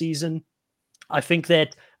back this season. I think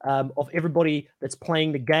that of everybody that's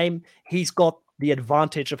playing the game, he's got the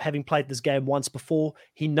advantage of having played this game once before.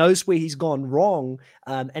 He knows where he's gone wrong,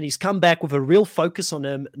 and he's come back with a real focus on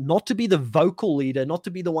him, not to be the vocal leader, not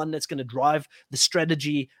to be the one that's going to drive the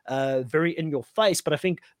strategy very in your face, but I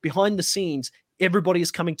think behind the scenes, everybody is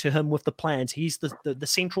coming to him with the plans. He's the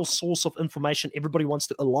central source of information. Everybody wants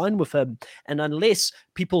to align with him. And unless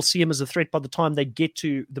people see him as a threat by the time they get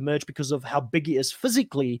to the merge because of how big he is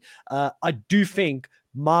physically, I do think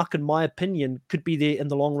Mark, in my opinion, could be there in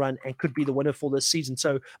the long run and could be the winner for this season.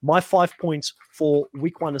 So my 5 points for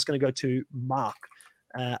week 1 is going to go to Mark.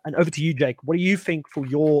 And over to you, Jake. What do you think for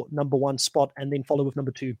your number 1 spot, and then follow with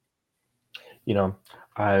number 2?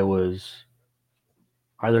 I was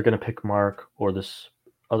either going to pick Mark or this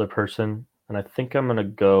other person, and I think I'm going to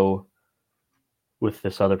go with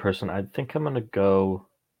this other person. I think I'm going to go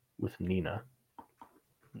with Nina.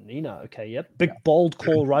 Nina, okay, yep. Big, bold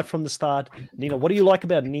call right from the start. Nina, what do you like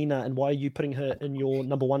about Nina, and why are you putting her in your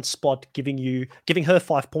number 1 spot, giving her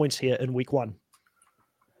 5 points here in week 1?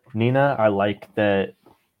 Nina, I like that.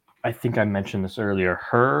 I think I mentioned this earlier.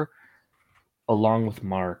 Her, along with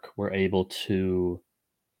Mark, were able to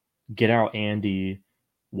get out Andy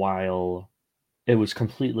while it was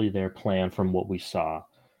completely their plan from what we saw.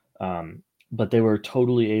 But they were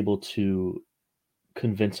totally able to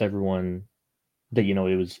convince everyone that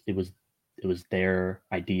it was their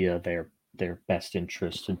idea, their best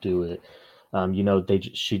interest to do it.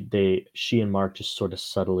 She and Mark just sort of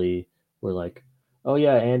subtly were like, "Oh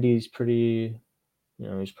yeah, Andy's pretty,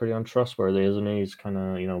 he's pretty untrustworthy, isn't he? He's kind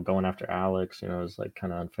of, going after Alex, it's like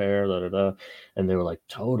kind of unfair, da da da." And they were like,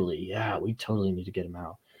 "Totally, yeah, we totally need to get him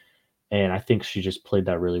out." And I think she just played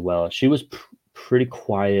that really well. She was pretty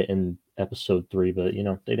quiet in episode 3, but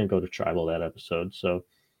they didn't go to tribal that episode, so.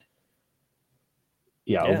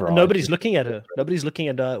 Yeah, overall, and nobody's looking at her. Nobody's looking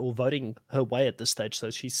at her or voting her way at this stage, so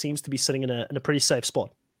she seems to be sitting in a pretty safe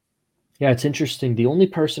spot. Yeah, it's interesting. The only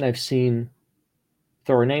person I've seen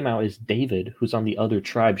throw her name out is David, who's on the other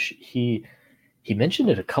tribe. He mentioned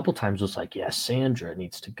it a couple times. Was like, yeah, Sandra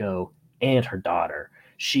needs to go, and her daughter.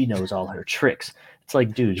 She knows all her tricks. It's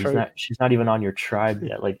like, dude, she's not even on your tribe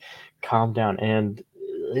yet. Like, calm down. And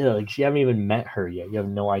like, you haven't even met her yet. You have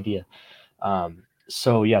no idea.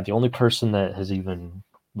 So yeah, the only person that has even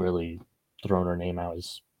really thrown her name out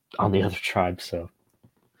is on the other tribe. So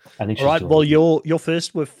I think she's all right. Well, you're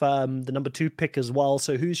first with the number 2 pick as well.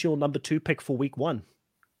 So who's your number 2 pick for week 1?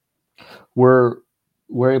 We're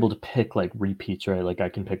able to pick like repeats, right? Like I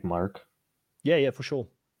can pick Mark. Yeah, for sure.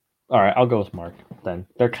 All right, I'll go with Mark then.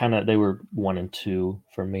 They were 1 and 2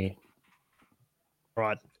 for me. All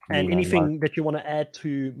right. And anything that you want to add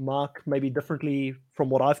to Mark, maybe differently from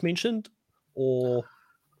what I've mentioned, or?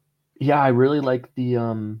 Yeah, I really like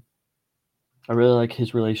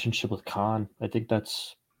his relationship with Khan. I think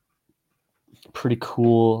that's pretty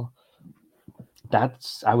cool.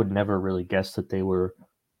 I would never really guess that they were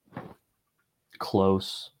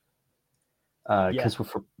close. Because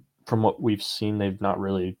from what we've seen, they've not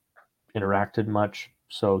really interacted much.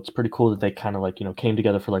 So it's pretty cool that they kind of like, came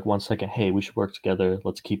together for like 1 second. Hey, we should work together.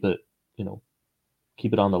 Let's keep it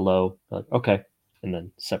on the low. Like, okay. And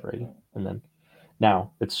then separated. And then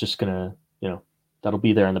now. It's just gonna, that'll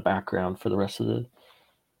be there in the background for the rest of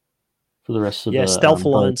Yeah, the Stealth but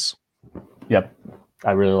Alliance. yep,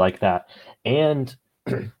 I really like that. And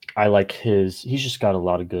I like he's just got a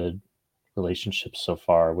lot of good relationships so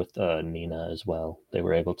far with Nina as well. They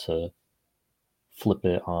were able to flip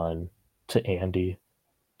it on to Andy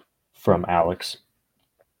from Alex.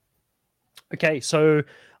 Okay, so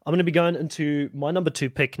I'm going to be going into my number 2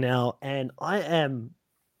 pick now, and I am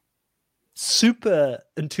super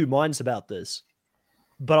in two minds about this,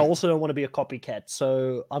 but I also don't want to be a copycat.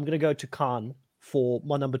 So I'm going to go to Khan for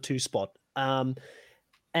my number 2 spot.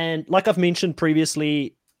 And like I've mentioned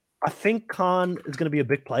previously, I think Khan is going to be a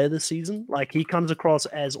big player this season. Like he comes across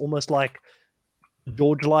as almost like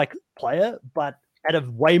George-like player, but at a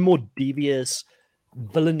way more devious,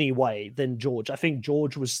 villainy way than George. I think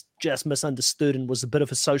George was just misunderstood and was a bit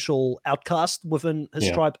of a social outcast within his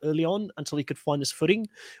Yeah. tribe early on until he could find his footing.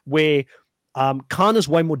 Where Khan is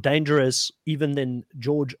way more dangerous even than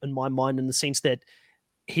George in my mind, in the sense that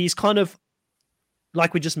he's kind of,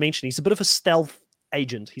 like we just mentioned, he's a bit of a stealth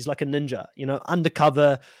agent. He's like a ninja,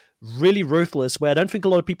 undercover, really ruthless, where I don't think a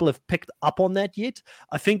lot of people have picked up on that yet.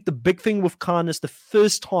 I think the big thing with Khan is the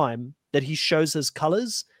first time that he shows his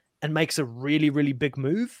colors and makes a really, really big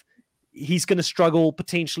move, he's going to struggle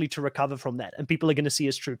potentially to recover from that. And people are going to see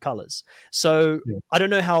his true colors. So Yeah. I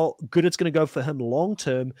don't know how good it's going to go for him long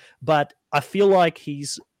term, but I feel like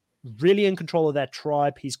he's really in control of that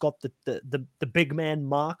tribe. He's got the big man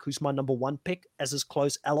Mark, who's my number 1 pick, as his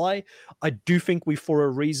close ally. I do think we, for a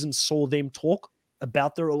reason, saw them talk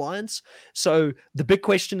about their alliance. So the big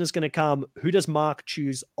question is going to come: who does Mark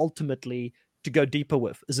choose ultimately to go deeper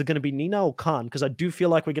with? Is it going to be Nina or Khan? Because I do feel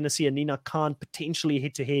like we're going to see a Nina Khan potentially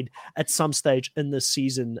head to head at some stage in this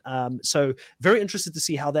season. So very interested to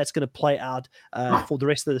see how that's going to play out for the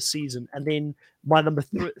rest of the season. And then my number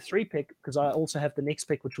 3 pick, because I also have the next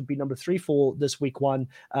pick, which would be number 3 for this week 1.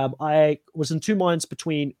 I was in two minds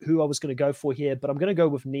between who I was going to go for here, but I'm going to go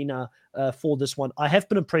with Nina for this one. I have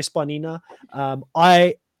been impressed by Nina.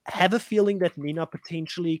 I have a feeling that Nina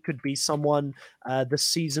potentially could be someone this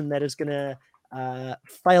season that is going to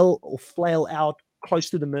fail or flail out close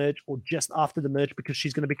to the merge or just after the merge, because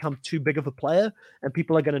she's going to become too big of a player and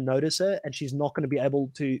people are going to notice her and she's not going to be able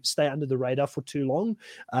to stay under the radar for too long.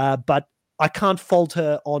 But I can't fault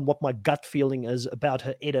her on what my gut feeling is about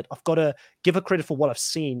her edit. I've got to give her credit for what I've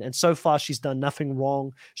seen. And so far, she's done nothing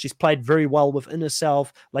wrong. She's played very well within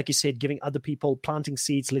herself. Like you said, giving other people, planting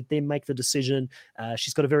seeds, let them make the decision.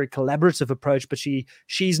 She's got a very collaborative approach, but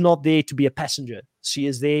she's not there to be a passenger. She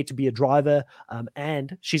is there to be a driver.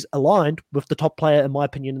 And she's aligned with the top player, in my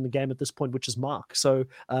opinion, in the game at this point, which is Mark. So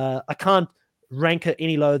I can't rank her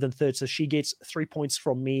any lower than third. So she gets 3 points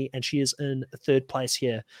from me and she is in third place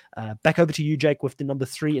here. Back over to you, Jake, with the number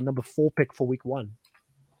 3 and number 4 pick for week 1.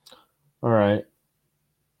 All right.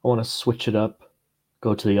 I want to switch it up,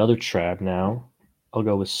 go to the other tribe now. I'll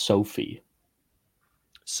go with Sophie.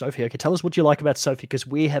 Sophie, okay, tell us what you like about Sophie, because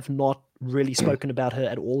we have not really spoken about her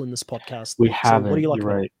at all in this podcast. We So what do haven't, you like you're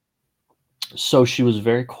about right. So she was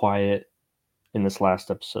very quiet in this last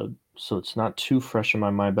episode, so it's not too fresh in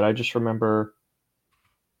my mind, but I just remember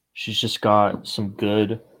she's just got some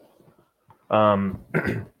good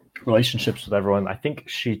relationships with everyone. I think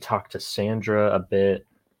she talked to Sandra a bit.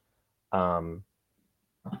 They're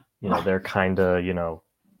kind of,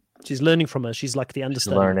 She's learning from her. She's like the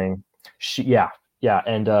understudy. learning. Yeah.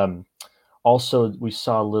 And also we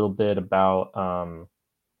saw a little bit about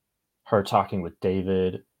her talking with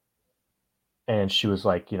David, and she was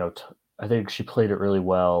like, I think she played it really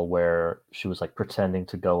well, where she was like pretending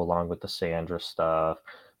to go along with the Sandra stuff,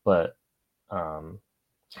 but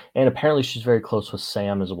and apparently she's very close with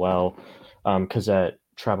Sam as well, because at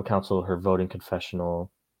tribal council, her voting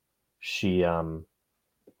confessional, she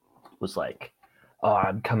was like, "Oh,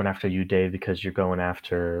 I'm coming after you, Dave, because you're going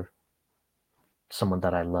after someone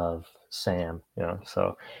that I love, Sam."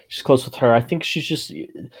 So she's close with her. I think she's just,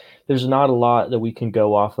 there's not a lot that we can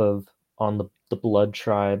go off of on the blood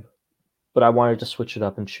tribe, but I wanted to switch it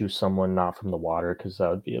up and choose someone not from the water, because that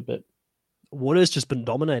would be a bit. Water's just been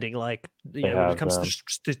dominating. Like, They when it have comes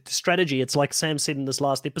to strategy, it's like Sam said in this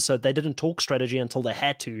last episode, they didn't talk strategy until they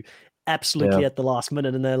had to, absolutely Yeah. at the last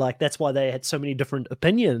minute. And they're like, that's why they had so many different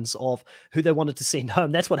opinions of who they wanted to send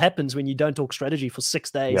home. That's what happens when you don't talk strategy for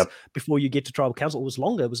 6 days Yep. before you get to tribal council. It was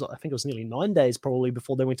longer. I think it was nearly 9 days probably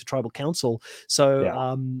before they went to tribal council. So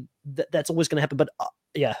Yeah. that's always going to happen. But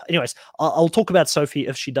yeah, anyways, I'll talk about Sophie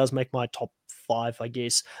if she does make my top 5, I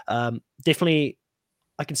guess. Definitely,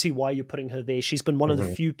 I can see why you're putting her there. She's been one of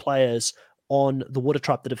the few players on the water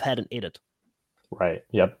tribe that have had an edit. Right.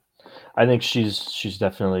 Yep. I think she's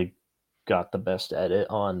definitely got the best edit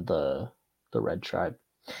on the Red Tribe.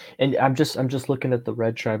 And I'm just looking at the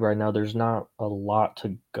Red Tribe right now. There's not a lot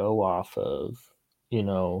to go off of. You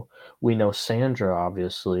know, we know Sandra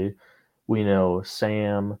obviously. We know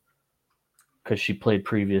Sam because she played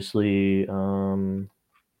previously.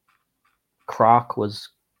 Croc was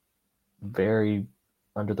very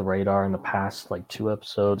under the radar in the past like 2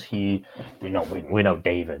 episodes. We know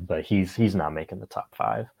David, but he's not making the top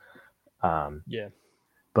five. Um, Yeah,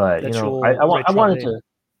 but that's your I red tribe wanted there. to,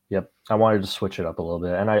 yep, I wanted to switch it up a little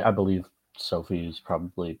bit, and I believe Sophie is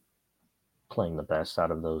probably playing the best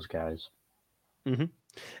out of those guys. Hmm.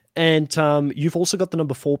 And you've also got the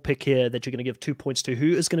number 4 pick here that you're going to give 2 points to. Who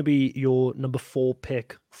is going to be your number 4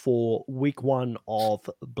 pick for week 1 of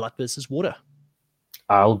Blood versus Water?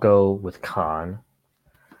 I'll go with Khan,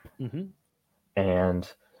 Hmm.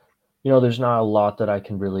 and there's not a lot that I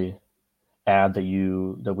can really add that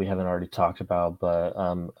we haven't already talked about, but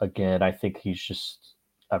again, I think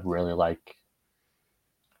I really like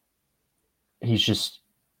he's just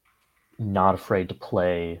not afraid to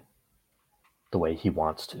play the way he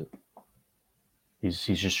wants to. He's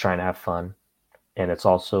just trying to have fun, and it's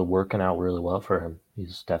also working out really well for him.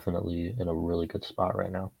 He's definitely in a really good spot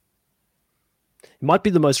right now. He might be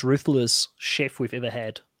the most ruthless chef we've ever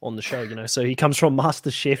had on the show, So he comes from Master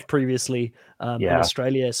Chef previously in Yeah,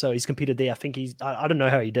 Australia. So he's competed there. I think I don't know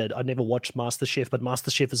how he did. I never watched Master Chef, but Master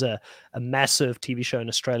Chef is a massive TV show in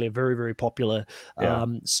Australia, very, very popular. yeah,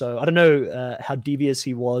 So I don't know how devious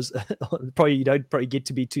he was. Probably you don't probably get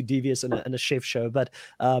to be too devious in a chef show, but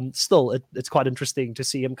still, it's quite interesting to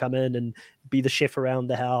see him come in and be the chef around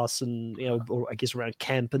the house and, or I guess around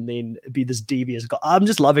camp and then be this devious guy. I'm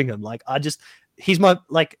just loving him. He's my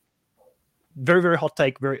very, very hot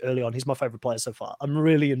take very early on. He's my favorite player so far. I'm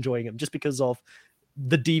really enjoying him just because of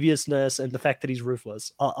the deviousness and the fact that he's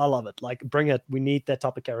ruthless. I love it. Like, bring it. We need that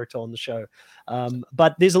type of character on the show.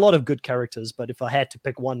 But there's a lot of good characters. But if I had to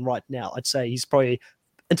pick one right now, I'd say he's probably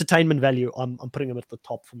entertainment value. I'm putting him at the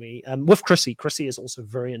top for me. With Chrissy. Chrissy is also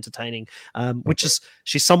very entertaining,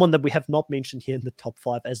 she's someone that we have not mentioned here in the top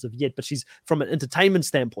 5 as of yet. But she's, from an entertainment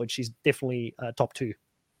standpoint, she's definitely top 2.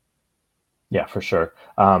 yeah, for sure.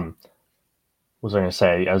 What was I going to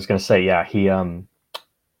say? I was going to say, yeah, I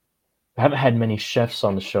haven't had many chefs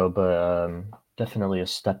on the show, but definitely a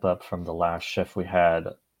step up from the last chef we had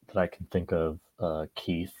that I can think of,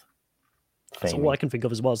 Keith That's all I Famey. can think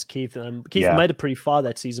of as well as Keith. Keith Yeah, made it pretty far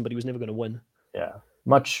that season, but he was never going to win. yeah,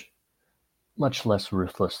 much less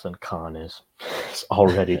ruthless than Khan is. It's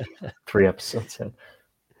already 3 episodes in.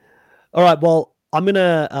 All right. Well, I'm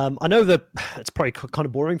gonna. I know that it's probably kind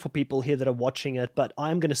of boring for people here that are watching it, but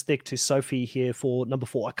I'm gonna stick to Sophie here for number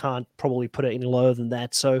 4. I can't probably put it any lower than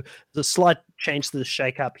that. So there's a slight change to the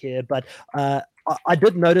shake up here, but I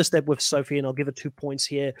did notice that with Sophie, and I'll give her 2 points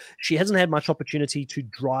here. She hasn't had much opportunity to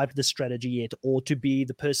drive the strategy yet, or to be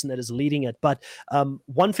the person that is leading it. But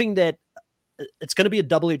one thing that it's going to be a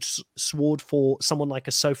double-edged sword for someone like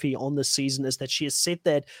a Sophie on this season is that she has said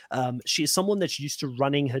that she is someone that's used to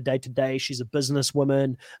running her day-to-day. She's a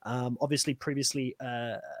businesswoman. Obviously, previously,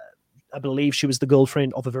 I believe she was the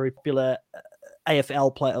girlfriend of a very popular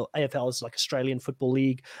AFL player. AFL is like Australian Football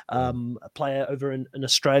League, a player over in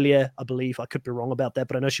Australia, I believe. I could be wrong about that,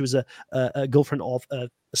 but I know she was a girlfriend of a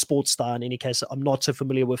sports star. In any case, I'm not so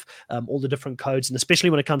familiar with all the different codes, and especially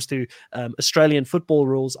when it comes to Australian football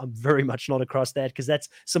rules, I'm very much not across that, because that's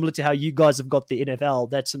similar to how you guys have got the NFL.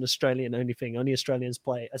 That's an Australian only thing. Only Australians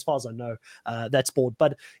play, as far as I know, that sport.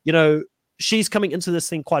 But she's coming into this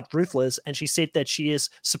thing quite ruthless, and she said that she is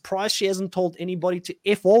surprised she hasn't told anybody to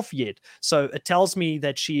F off yet. So it tells me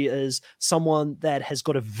that she is someone that has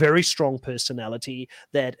got a very strong personality,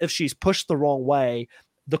 that if she's pushed the wrong way,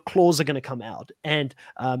 the claws are going to come out. And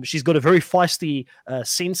she's got a very feisty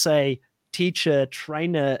sensei, teacher,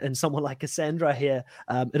 trainer, and someone like Cassandra here.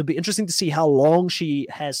 It'll be interesting to see how long she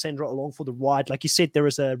has Sandra along for the ride. Like you said, there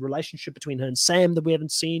is a relationship between her and Sam that we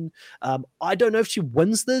haven't seen. I don't know if she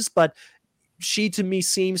wins this, but she to me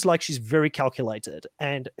seems like she's very calculated,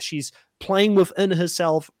 and she's playing within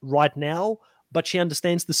herself right now, but she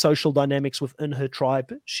understands the social dynamics within her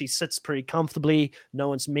tribe. She sits pretty comfortably. No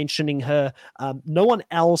one's mentioning her. No one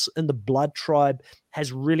else in the Blood tribe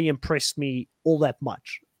has really impressed me all that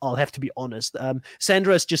much. I'll have to be honest.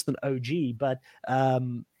 Sandra is just an OG, but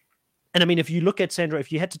and I mean, if you look at Sandra,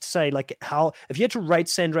 if you had to say if you had to rate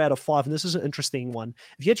Sandra out of 5, and this is an interesting one,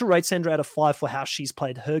 if you had to rate Sandra out of 5 for how she's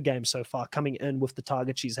played her game so far, coming in with the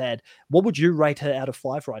target she's had, what would you rate her out of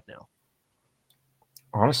 5 right now?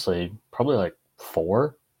 Honestly, probably like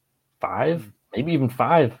 4, 5, maybe even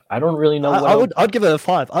 5. I don't really know what else. I'd give her a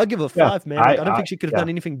 5. I'd give her a Yeah, 5, man. Like, I don't think she could have yeah, done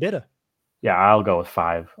anything better. Yeah, I'll go with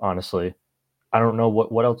 5, honestly. I don't know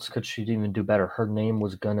what else could she even do better. Her name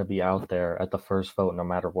was gonna be out there at the first vote no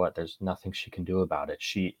matter what. There's nothing she can do about it.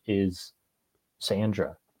 She is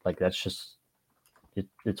Sandra. Like that's just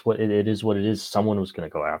it's what it is what it is. Someone was gonna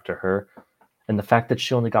go after her. And the fact that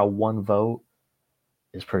she only got 1 vote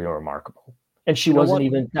is pretty remarkable. And she You know wasn't what?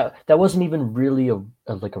 even that wasn't even really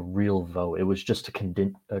like a real vote. It was just a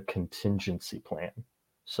contingency plan.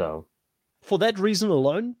 So For that reason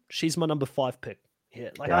alone, she's my number 5 pick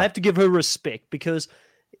here. Like I yeah. have to give her respect because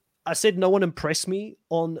I said no one impressed me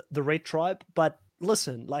on the Red Tribe, but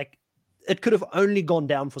listen, like it could have only gone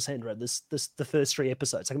down for Sandra the first 3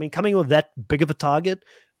 episodes. Like, I mean, coming with that big of a target,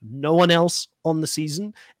 no one else on the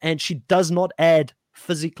season, and she does not add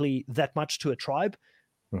physically that much to a tribe.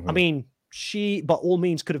 I Hmm. mean, she by all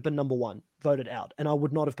means could have been number 1 voted out, and I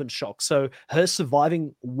would not have been shocked. So her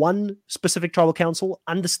surviving one specific tribal council,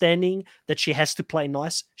 understanding that she has to play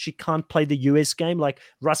nice, she can't play the US game. Like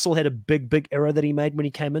Russell had a big error that he made when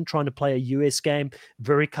he came in trying to play a US game,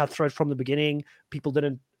 very cutthroat from the beginning. People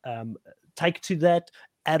didn't take to that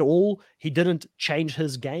at all. He didn't change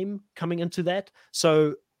his game coming into that.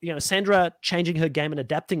 So Sandra changing her game and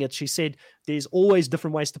adapting it, she said, there's always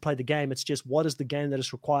different ways to play the game. It's just what is the game that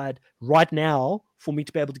is required right now for me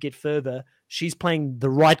to be able to get further. She's playing the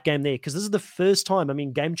right game there because this is the first time. I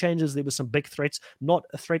mean, Game Changers, there were some big threats, not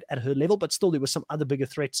a threat at her level, but still there were some other bigger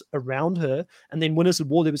threats around her. And then Winners of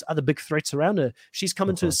War, there was other big threats around her. She's come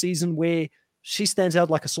into a Hmm. season where she stands out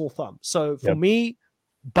like a sore thumb. So for Yep. me,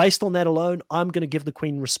 based on that alone, I'm going to give the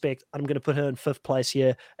Queen respect. I'm going to put her in 5th place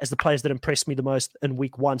here as the players that impressed me the most in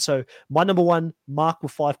week 1. So my number 1, Mark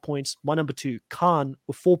with 5 points. My number 2, Khan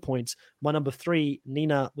with 4 points. My number 3,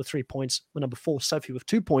 Nina with 3 points. My number 4, Sophie with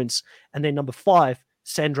 2 points. And then number 5,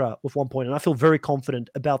 Sandra with 1 point. And I feel very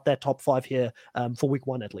confident about that top 5 here for week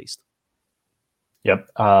 1 at least. Yep.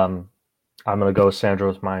 I'm gonna go with Sandra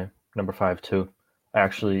with my number 5 too.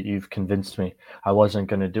 Actually, you've convinced me. I wasn't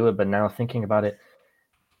gonna do it, but now thinking about it,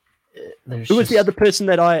 there's Who was the other just person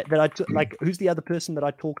that like? Who's the other person that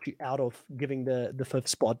I talked you out of giving the 5th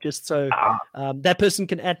spot? Just so ah, that person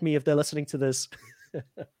can add me if they're listening to this.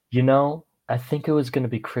 I think it was gonna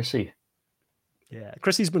be Chrissy. Yeah,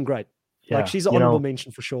 Chrissy's been great. Like Yeah, she's an honorable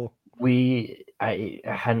mention for sure. I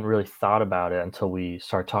hadn't really thought about it until we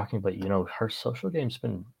started talking, but her social game's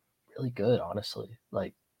been really good, honestly.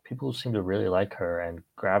 Like people seem to really like her and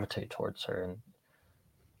gravitate towards her, and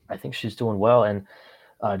I think she's doing well. And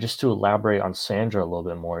just to elaborate on Sandra a little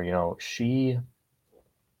bit more, she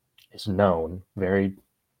is known very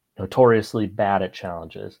notoriously bad at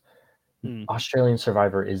challenges. Mm, Australian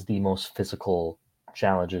Survivor is the most physical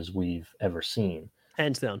challenges we've ever seen.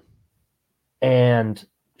 hands down. And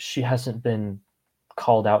she hasn't been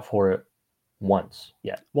called out for it once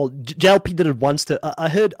yet. Well, JLP did it once. I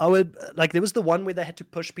heard I would like there was the one where they had to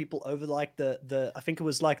push people over like the I think it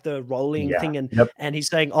was like the rolling Yeah. thing Yep. and he's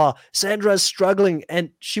saying, "Oh, Sandra's struggling,"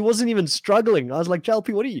 and she wasn't even struggling. I was like,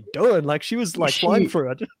 JLP, what are you doing? Like she was like flying She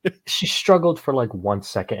through it. she struggled for like 1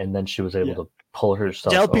 second and then she was able Yeah, to pull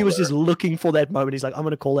herself JLP was over. just looking for that moment. He's like, "I'm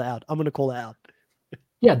gonna call it out. I'm gonna call it out."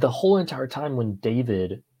 Yeah, the whole entire time when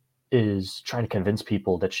David is trying to convince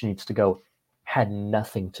people that she needs to go had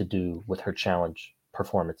nothing to do with her challenge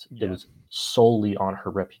performance. It Yeah, was solely on her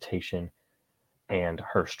reputation and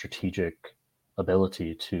her strategic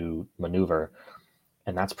ability to maneuver.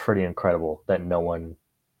 And that's pretty incredible that no one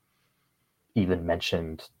even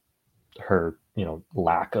mentioned her,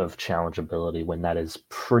 lack of challenge ability when that is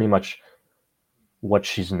pretty much what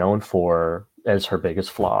she's known for as her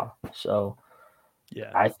biggest flaw. So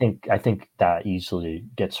yeah. I think that easily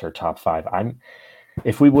gets her top 5.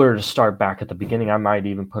 If we were to start back at the beginning, I might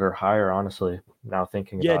even put her higher, honestly, now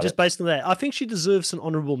thinking Yeah, about just it. based on that. I think she deserves an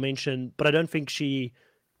honorable mention, but I don't think she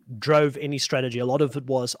drove any strategy. A lot of it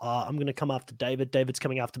was, I'm going to come after David. David's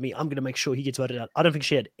coming after me. I'm going to make sure he gets voted out. I don't think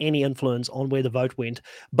she had any influence on where the vote went.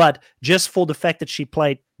 But just for the fact that she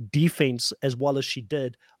played defense as well as she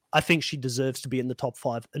did, I think she deserves to be in the top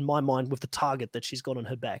 5 in my mind with the target that she's got on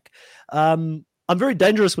her back. I'm very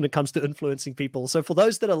dangerous when it comes to influencing people. So for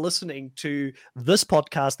those that are listening to this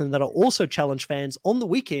podcast and that are also challenge fans, on the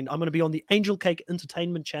weekend, I'm going to be on the Angel Cake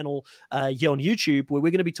Entertainment channel here on YouTube, where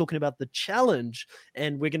we're going to be talking about the challenge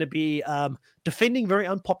and we're going to be defending very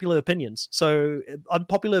unpopular opinions. So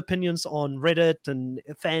unpopular opinions on Reddit and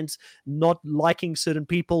fans not liking certain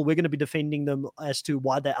people, we're going to be defending them as to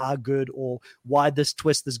why they are good or why this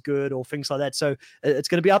twist is good or things like that. So it's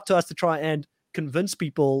going to be up to us to try and convince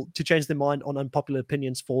people to change their mind on unpopular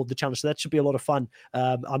opinions for the challenge. So that should be a lot of fun.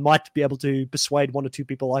 I might be able to persuade one or two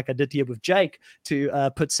people, like I did here with Jake,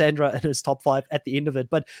 to put Sandra in his top 5 at the end of it.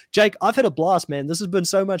 But Jake, I've had a blast, man. This has been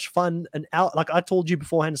so much fun. An hour, like I told you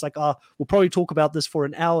beforehand, it's like, we'll probably talk about this for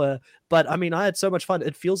an hour. But I mean, I had so much fun.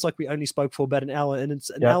 It feels like we only spoke for about an hour, and it's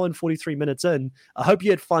an hour and 43 minutes in. I hope you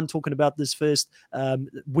had fun talking about this first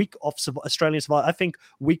week of Australian Survivor. I think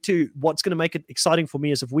week 2, what's going to make it exciting for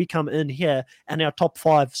me is if we come in here and our top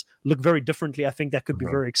 5s look very differently. I think that could be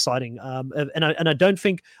very exciting. And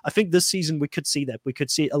I think this season we could see that. We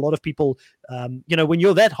could see a lot of people, when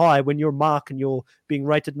you're that high, when you're Mark and you're being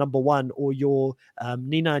rated number 1, or you're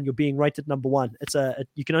Nina and you're being rated number 1,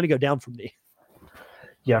 you can only go down from there.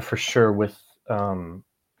 Yeah, for sure. With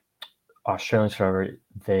Australian Survivor,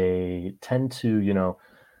 they tend to,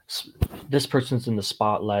 this person's in the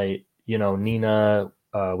spotlight. Nina,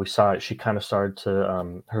 we saw it. She kind of started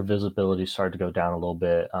to, her visibility started to go down a little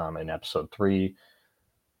bit in episode 3.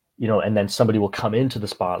 And then somebody will come into the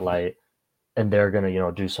spotlight, and they're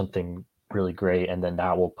gonna, do something really great, and then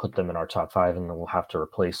that will put them in our top 5, and then we'll have to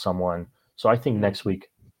replace someone. So I think next week,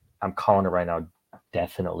 I'm calling it right now,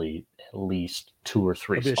 definitely at least 2 or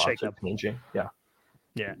 3 spots are changing. Yeah,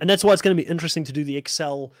 and that's why it's going to be interesting to do the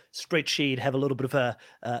Excel spreadsheet, have a little bit of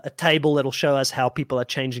a table that'll show us how people are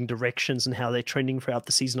changing directions and how they're trending throughout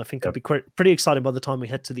the season. I think it'll be pretty exciting by the time we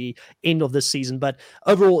hit to the end of this season. But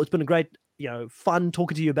overall, it's been a great, fun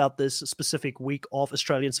talking to you about this specific week of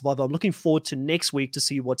Australian Survivor. I'm looking forward to next week to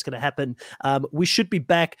see what's going to happen. We should be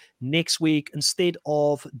back next week instead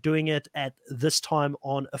of doing it at this time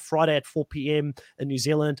on a Friday at 4 p.m. in New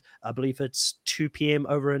Zealand. I believe it's 2 p.m.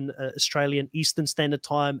 over in Australian Eastern Standard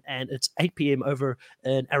Time, and it's 8 p.m. over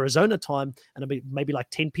in Arizona time, and it'll be maybe like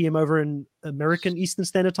 10 p.m. over in American Eastern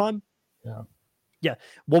Standard Time. Yeah,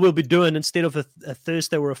 what we'll be doing, instead of a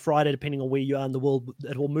Thursday or a Friday, depending on where you are in the world,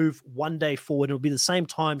 it will move one day forward. It'll be the same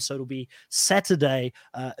time, so it'll be Saturday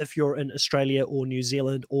if you're in Australia or New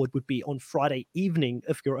Zealand, or it would be on Friday evening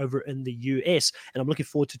if you're over in the US. And I'm looking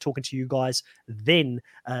forward to talking to you guys then.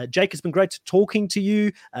 Jake, it's been great talking to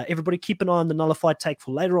you. Everybody keep an eye on the Nullified Take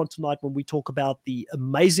for later on tonight when we talk about the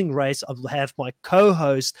amazing race. I'll have my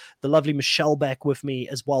co-host, the lovely Michelle, back with me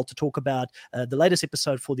as well to talk about the latest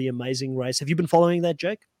episode for the amazing race. Have you been following that,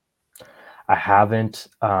 Jake? I haven't.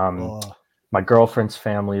 My girlfriend's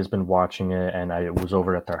family has been watching it, and I was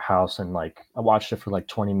over at their house, and I watched it for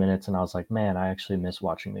 20 minutes, and I was like, man, I actually miss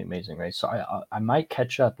watching The Amazing Race. So I might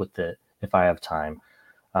catch up with it if I have time.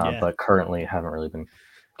 But currently I haven't really been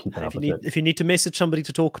keeping up with it. If you need to message somebody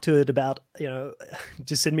to talk to it about,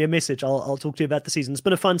 just send me a message. I'll talk to you about the season. It's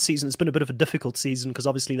been a fun season. It's been a bit of a difficult season because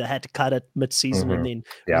obviously they had to cut it mid-season and then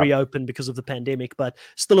reopen because of the pandemic, but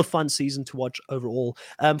still a fun season to watch overall.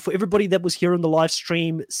 For everybody that was here on the live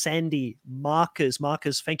stream, Sandy, Marcus,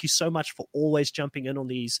 thank you so much for always jumping in on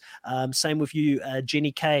these. Same with you,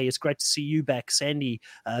 Jenny K. It's great to see you back. Sandy,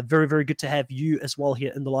 very, very good to have you as well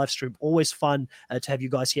here in the live stream. Always fun to have you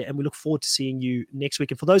guys here, and we look forward to seeing you next week.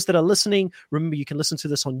 And for those that are listening, remember you can listen to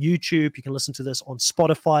this on YouTube, you can listen to this on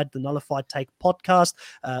Spotify, the Nullified Take podcast,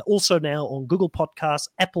 also now on Google Podcasts,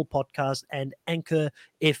 Apple Podcasts, and Anchor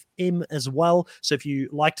FM as well. So if you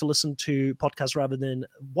like to listen to podcasts rather than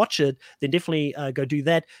watch it, then definitely go do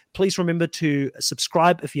that. Please remember to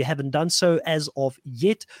subscribe if you haven't done so as of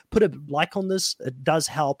yet. Put a like on this. It does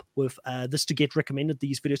help with this to get recommended,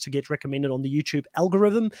 these videos to get recommended on the YouTube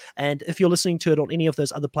algorithm. And if you're listening to it on any of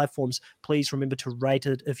those other platforms, please remember to rate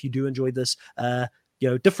it if you do enjoy this.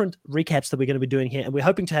 Different recaps that we're going to be doing here. And we're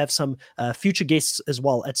hoping to have some future guests as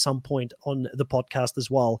well at some point on the podcast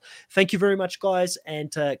as well. Thank you very much, guys,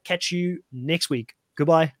 and catch you next week.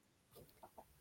 Goodbye.